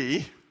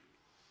three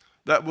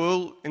that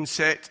will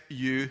set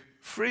you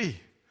free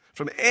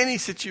from any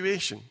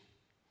situation.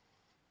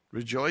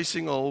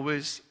 Rejoicing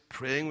always,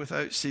 praying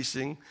without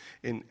ceasing,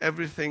 in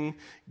everything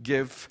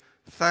give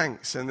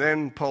thanks. And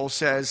then Paul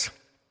says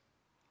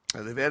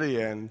at the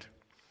very end,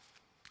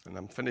 and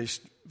I'm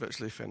finished,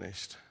 virtually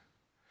finished,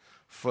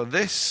 for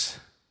this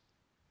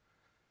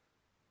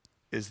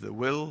is the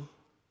will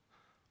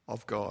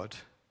of God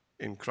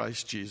in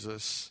Christ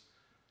Jesus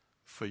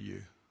for you.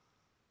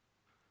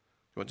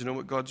 You want to know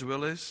what God's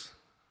will is?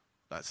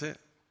 That's it.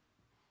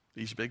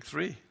 These big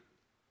three.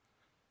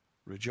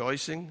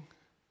 Rejoicing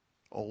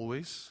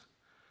always,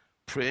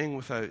 praying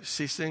without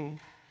ceasing,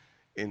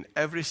 in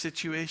every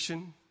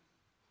situation,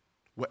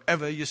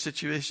 whatever your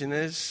situation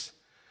is,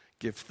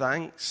 give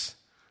thanks,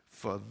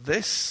 for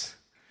this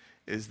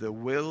is the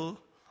will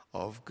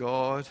of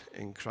God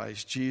in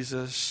Christ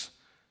Jesus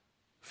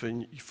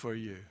for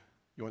you.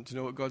 You want to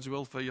know what God's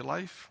will for your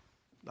life?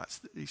 That's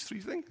these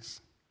three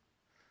things.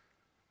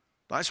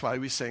 That's why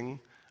we sing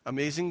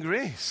Amazing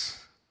Grace.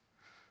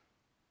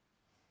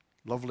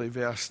 Lovely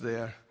verse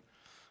there.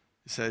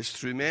 It says,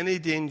 through many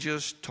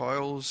dangers,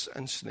 toils,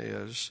 and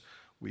snares,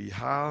 we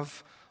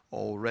have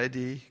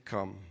already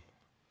come.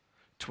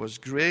 'Twas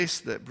grace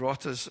that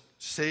brought us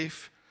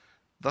safe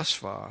thus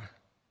far,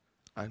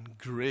 and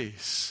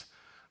grace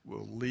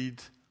will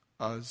lead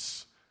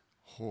us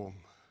home.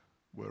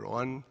 We're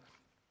on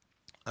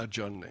a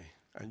journey.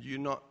 And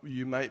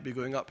you might be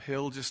going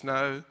uphill just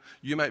now.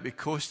 You might be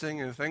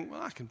coasting and think,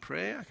 well, I can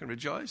pray, I can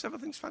rejoice,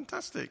 everything's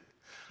fantastic.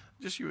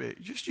 Just you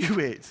wait. Just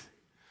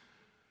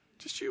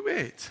you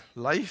wait.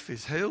 Life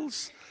is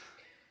hills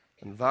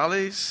and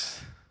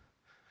valleys,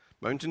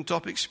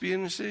 mountaintop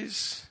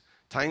experiences,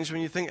 times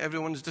when you think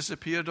everyone's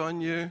disappeared on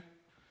you.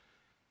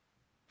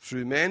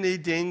 Through many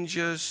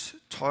dangers,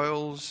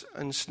 toils,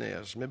 and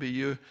snares. Maybe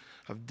you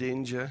have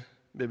danger.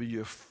 Maybe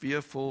you're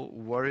fearful,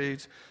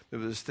 worried.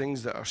 Maybe there's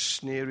things that are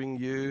snaring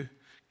you,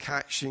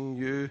 catching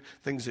you,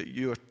 things that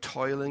you are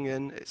toiling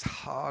in. It's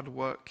hard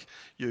work.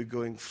 You're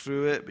going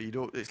through it,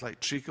 but it's like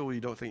treacle.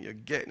 You don't think you're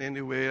getting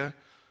anywhere.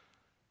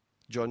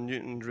 John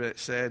Newton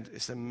said,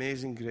 it's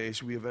amazing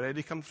grace. We have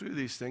already come through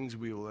these things.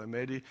 We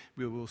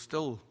will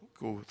still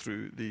go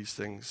through these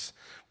things.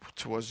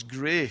 'Twas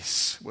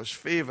grace, was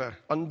favor,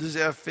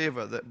 undeserved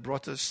favor that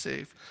brought us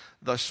safe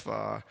thus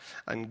far.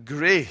 And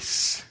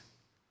grace,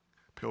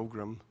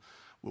 pilgrim,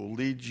 will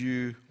lead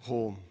you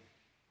home.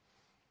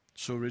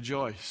 So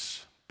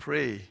rejoice,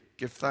 pray,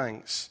 give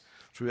thanks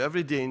through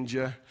every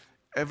danger,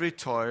 every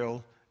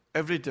toil,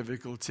 every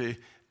difficulty,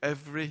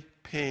 every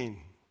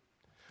pain.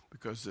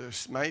 Because there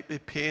might be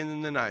pain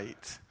in the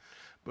night,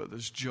 but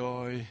there's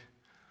joy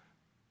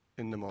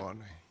in the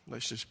morning.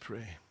 Let's just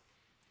pray.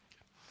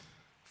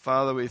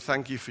 Father, we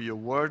thank you for your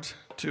word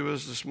to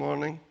us this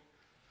morning.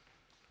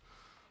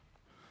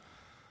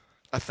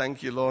 I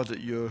thank you, Lord,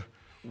 that your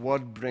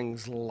word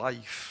brings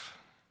life.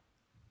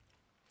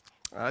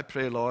 I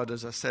pray, Lord,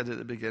 as I said at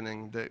the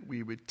beginning, that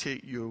we would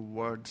take your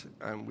word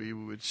and we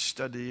would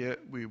study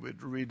it, we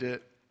would read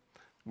it,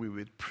 we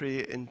would pray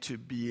it into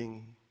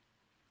being,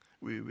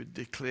 we would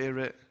declare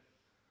it,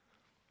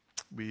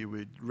 we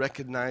would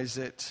recognize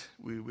it,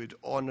 we would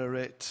honor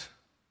it,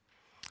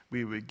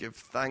 we would give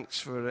thanks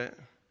for it,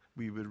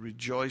 we would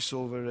rejoice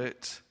over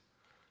it,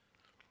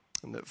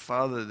 and that,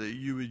 Father, that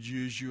you would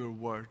use your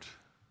word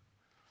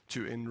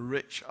to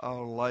enrich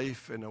our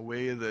life in a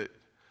way that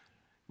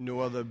no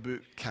other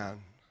book can.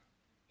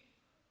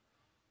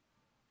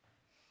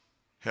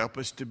 Help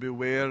us to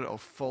beware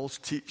of false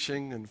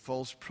teaching and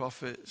false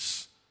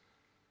prophets,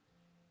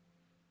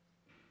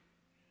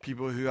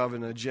 people who have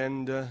an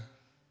agenda.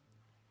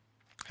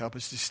 Help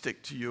us to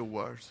stick to your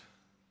word.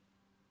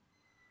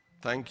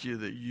 Thank you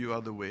that you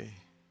are the way,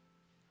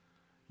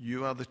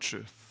 you are the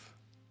truth,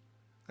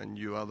 and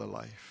you are the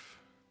life.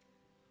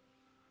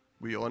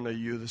 We honor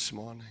you this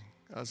morning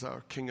as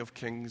our King of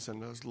Kings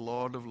and as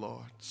Lord of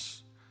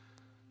Lords.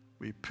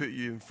 We put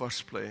you in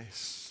first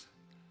place.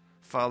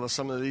 Father,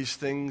 some of these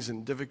things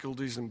and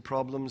difficulties and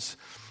problems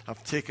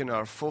have taken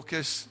our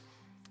focus,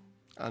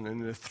 and in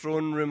the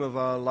throne room of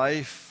our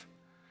life,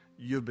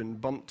 you've been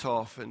bumped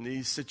off, and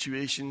these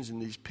situations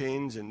and these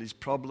pains and these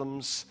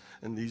problems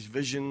and these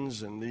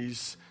visions and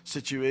these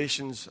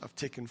situations have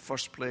taken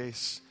first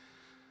place.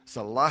 It's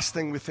the last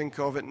thing we think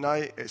of at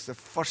night. It's the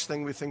first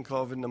thing we think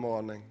of in the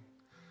morning.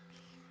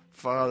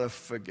 Father,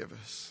 forgive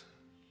us.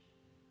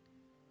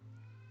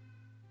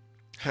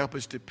 Help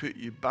us to put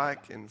you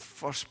back in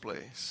first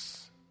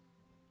place.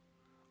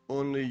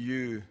 Only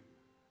you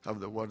have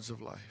the words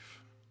of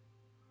life.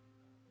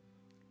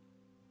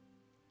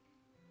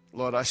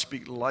 Lord, I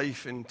speak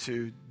life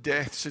into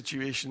death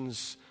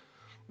situations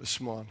this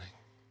morning.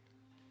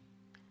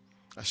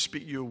 I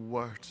speak your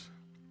word.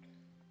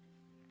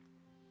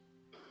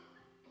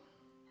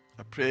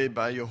 I pray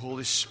by your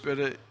Holy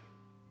Spirit,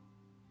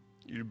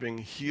 you bring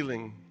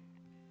healing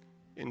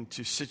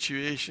into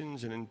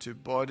situations and into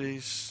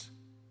bodies.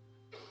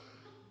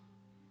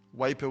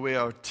 Wipe away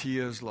our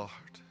tears, Lord.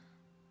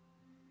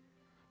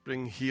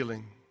 Bring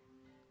healing.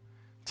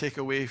 Take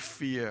away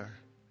fear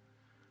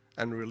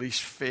and release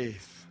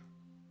faith.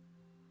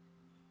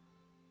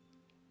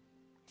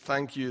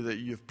 Thank you that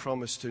you've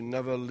promised to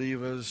never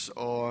leave us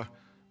or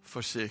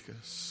forsake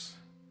us.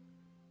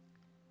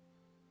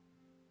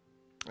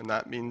 And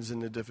that means in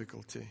the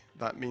difficulty.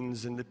 That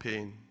means in the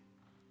pain.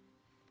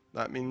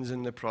 That means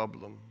in the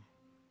problem.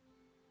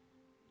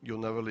 You'll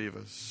never leave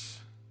us.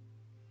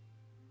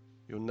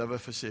 You'll never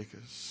forsake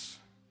us.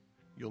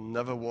 You'll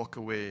never walk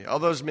away.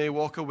 Others may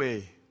walk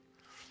away.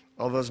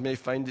 Others may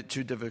find it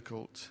too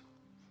difficult.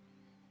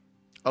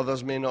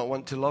 Others may not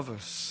want to love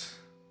us.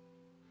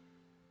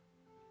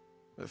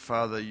 But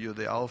Father, you're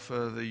the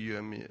Alpha, you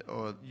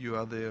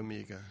are the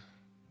Omega.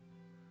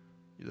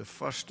 You're the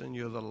first and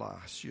you're the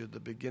last. You're the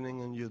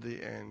beginning and you're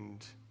the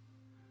end.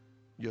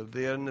 You're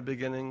there in the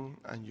beginning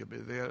and you'll be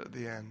there at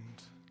the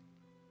end.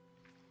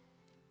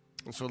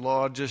 And so,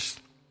 Lord, just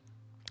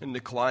in the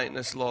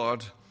quietness,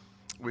 Lord,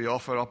 we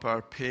offer up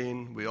our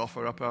pain. We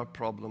offer up our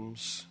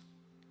problems.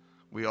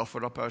 We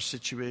offer up our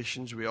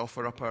situations. We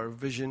offer up our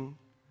vision.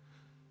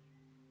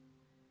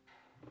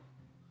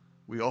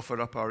 We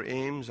offer up our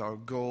aims, our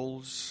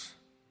goals.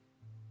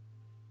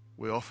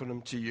 We offer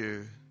them to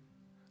you.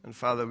 And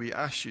Father, we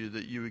ask you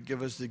that you would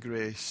give us the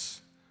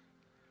grace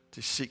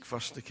to seek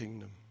first the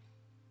kingdom.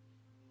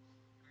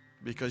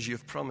 Because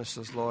you've promised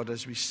us, Lord,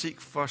 as we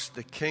seek first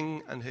the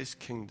King and his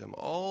kingdom,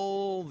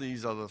 all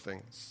these other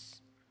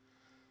things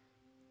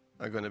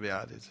are going to be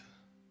added.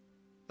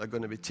 They're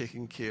going to be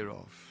taken care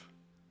of.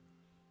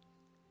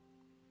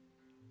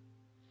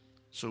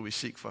 So we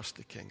seek first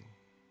the King.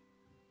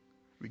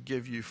 We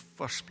give you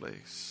first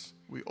place.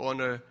 We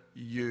honor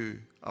you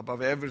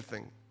above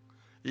everything,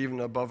 even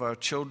above our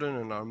children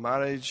and our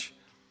marriage,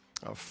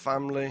 our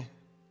family,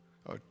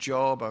 our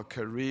job, our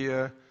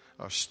career,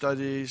 our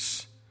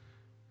studies.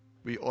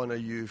 We honor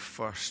you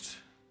first.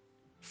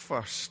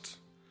 First.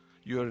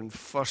 You're in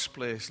first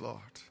place,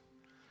 Lord.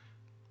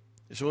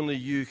 It's only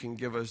you can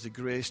give us the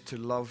grace to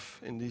love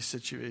in these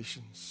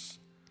situations,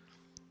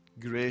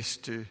 grace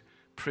to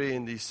pray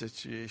in these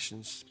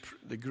situations,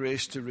 the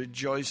grace to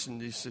rejoice in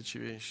these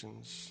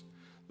situations,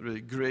 the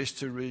grace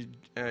to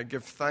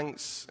give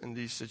thanks in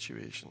these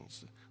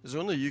situations. There's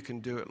only you can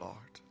do it, Lord.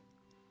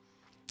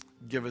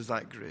 Give us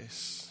that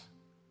grace.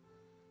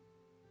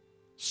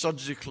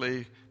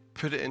 Surgically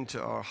put it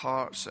into our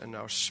hearts and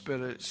our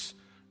spirits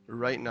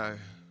right now.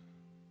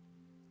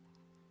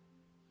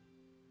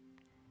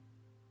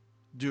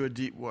 Do a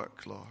deep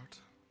work, Lord.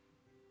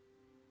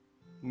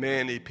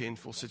 Many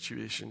painful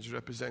situations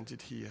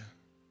represented here.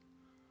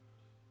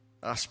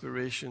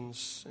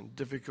 Aspirations and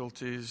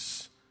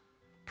difficulties,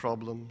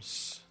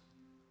 problems.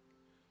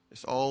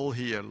 It's all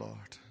here,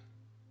 Lord.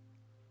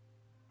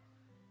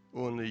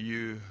 Only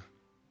you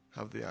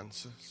have the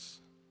answers.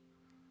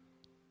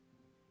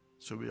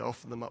 So we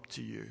offer them up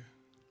to you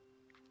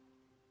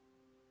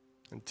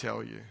and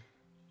tell you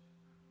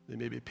there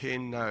may be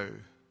pain now,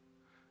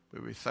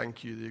 but we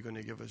thank you that you're going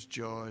to give us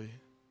joy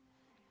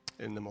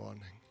in the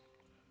morning.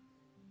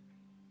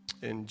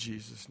 In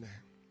Jesus' name.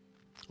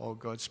 All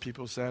God's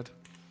people said,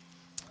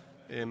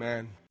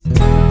 amen.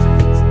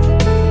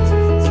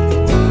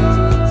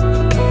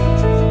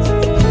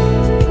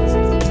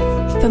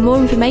 For more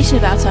information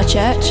about our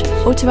church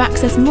or to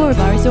access more of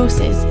our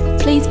resources,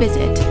 please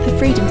visit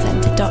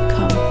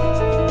thefreedomcentre.com.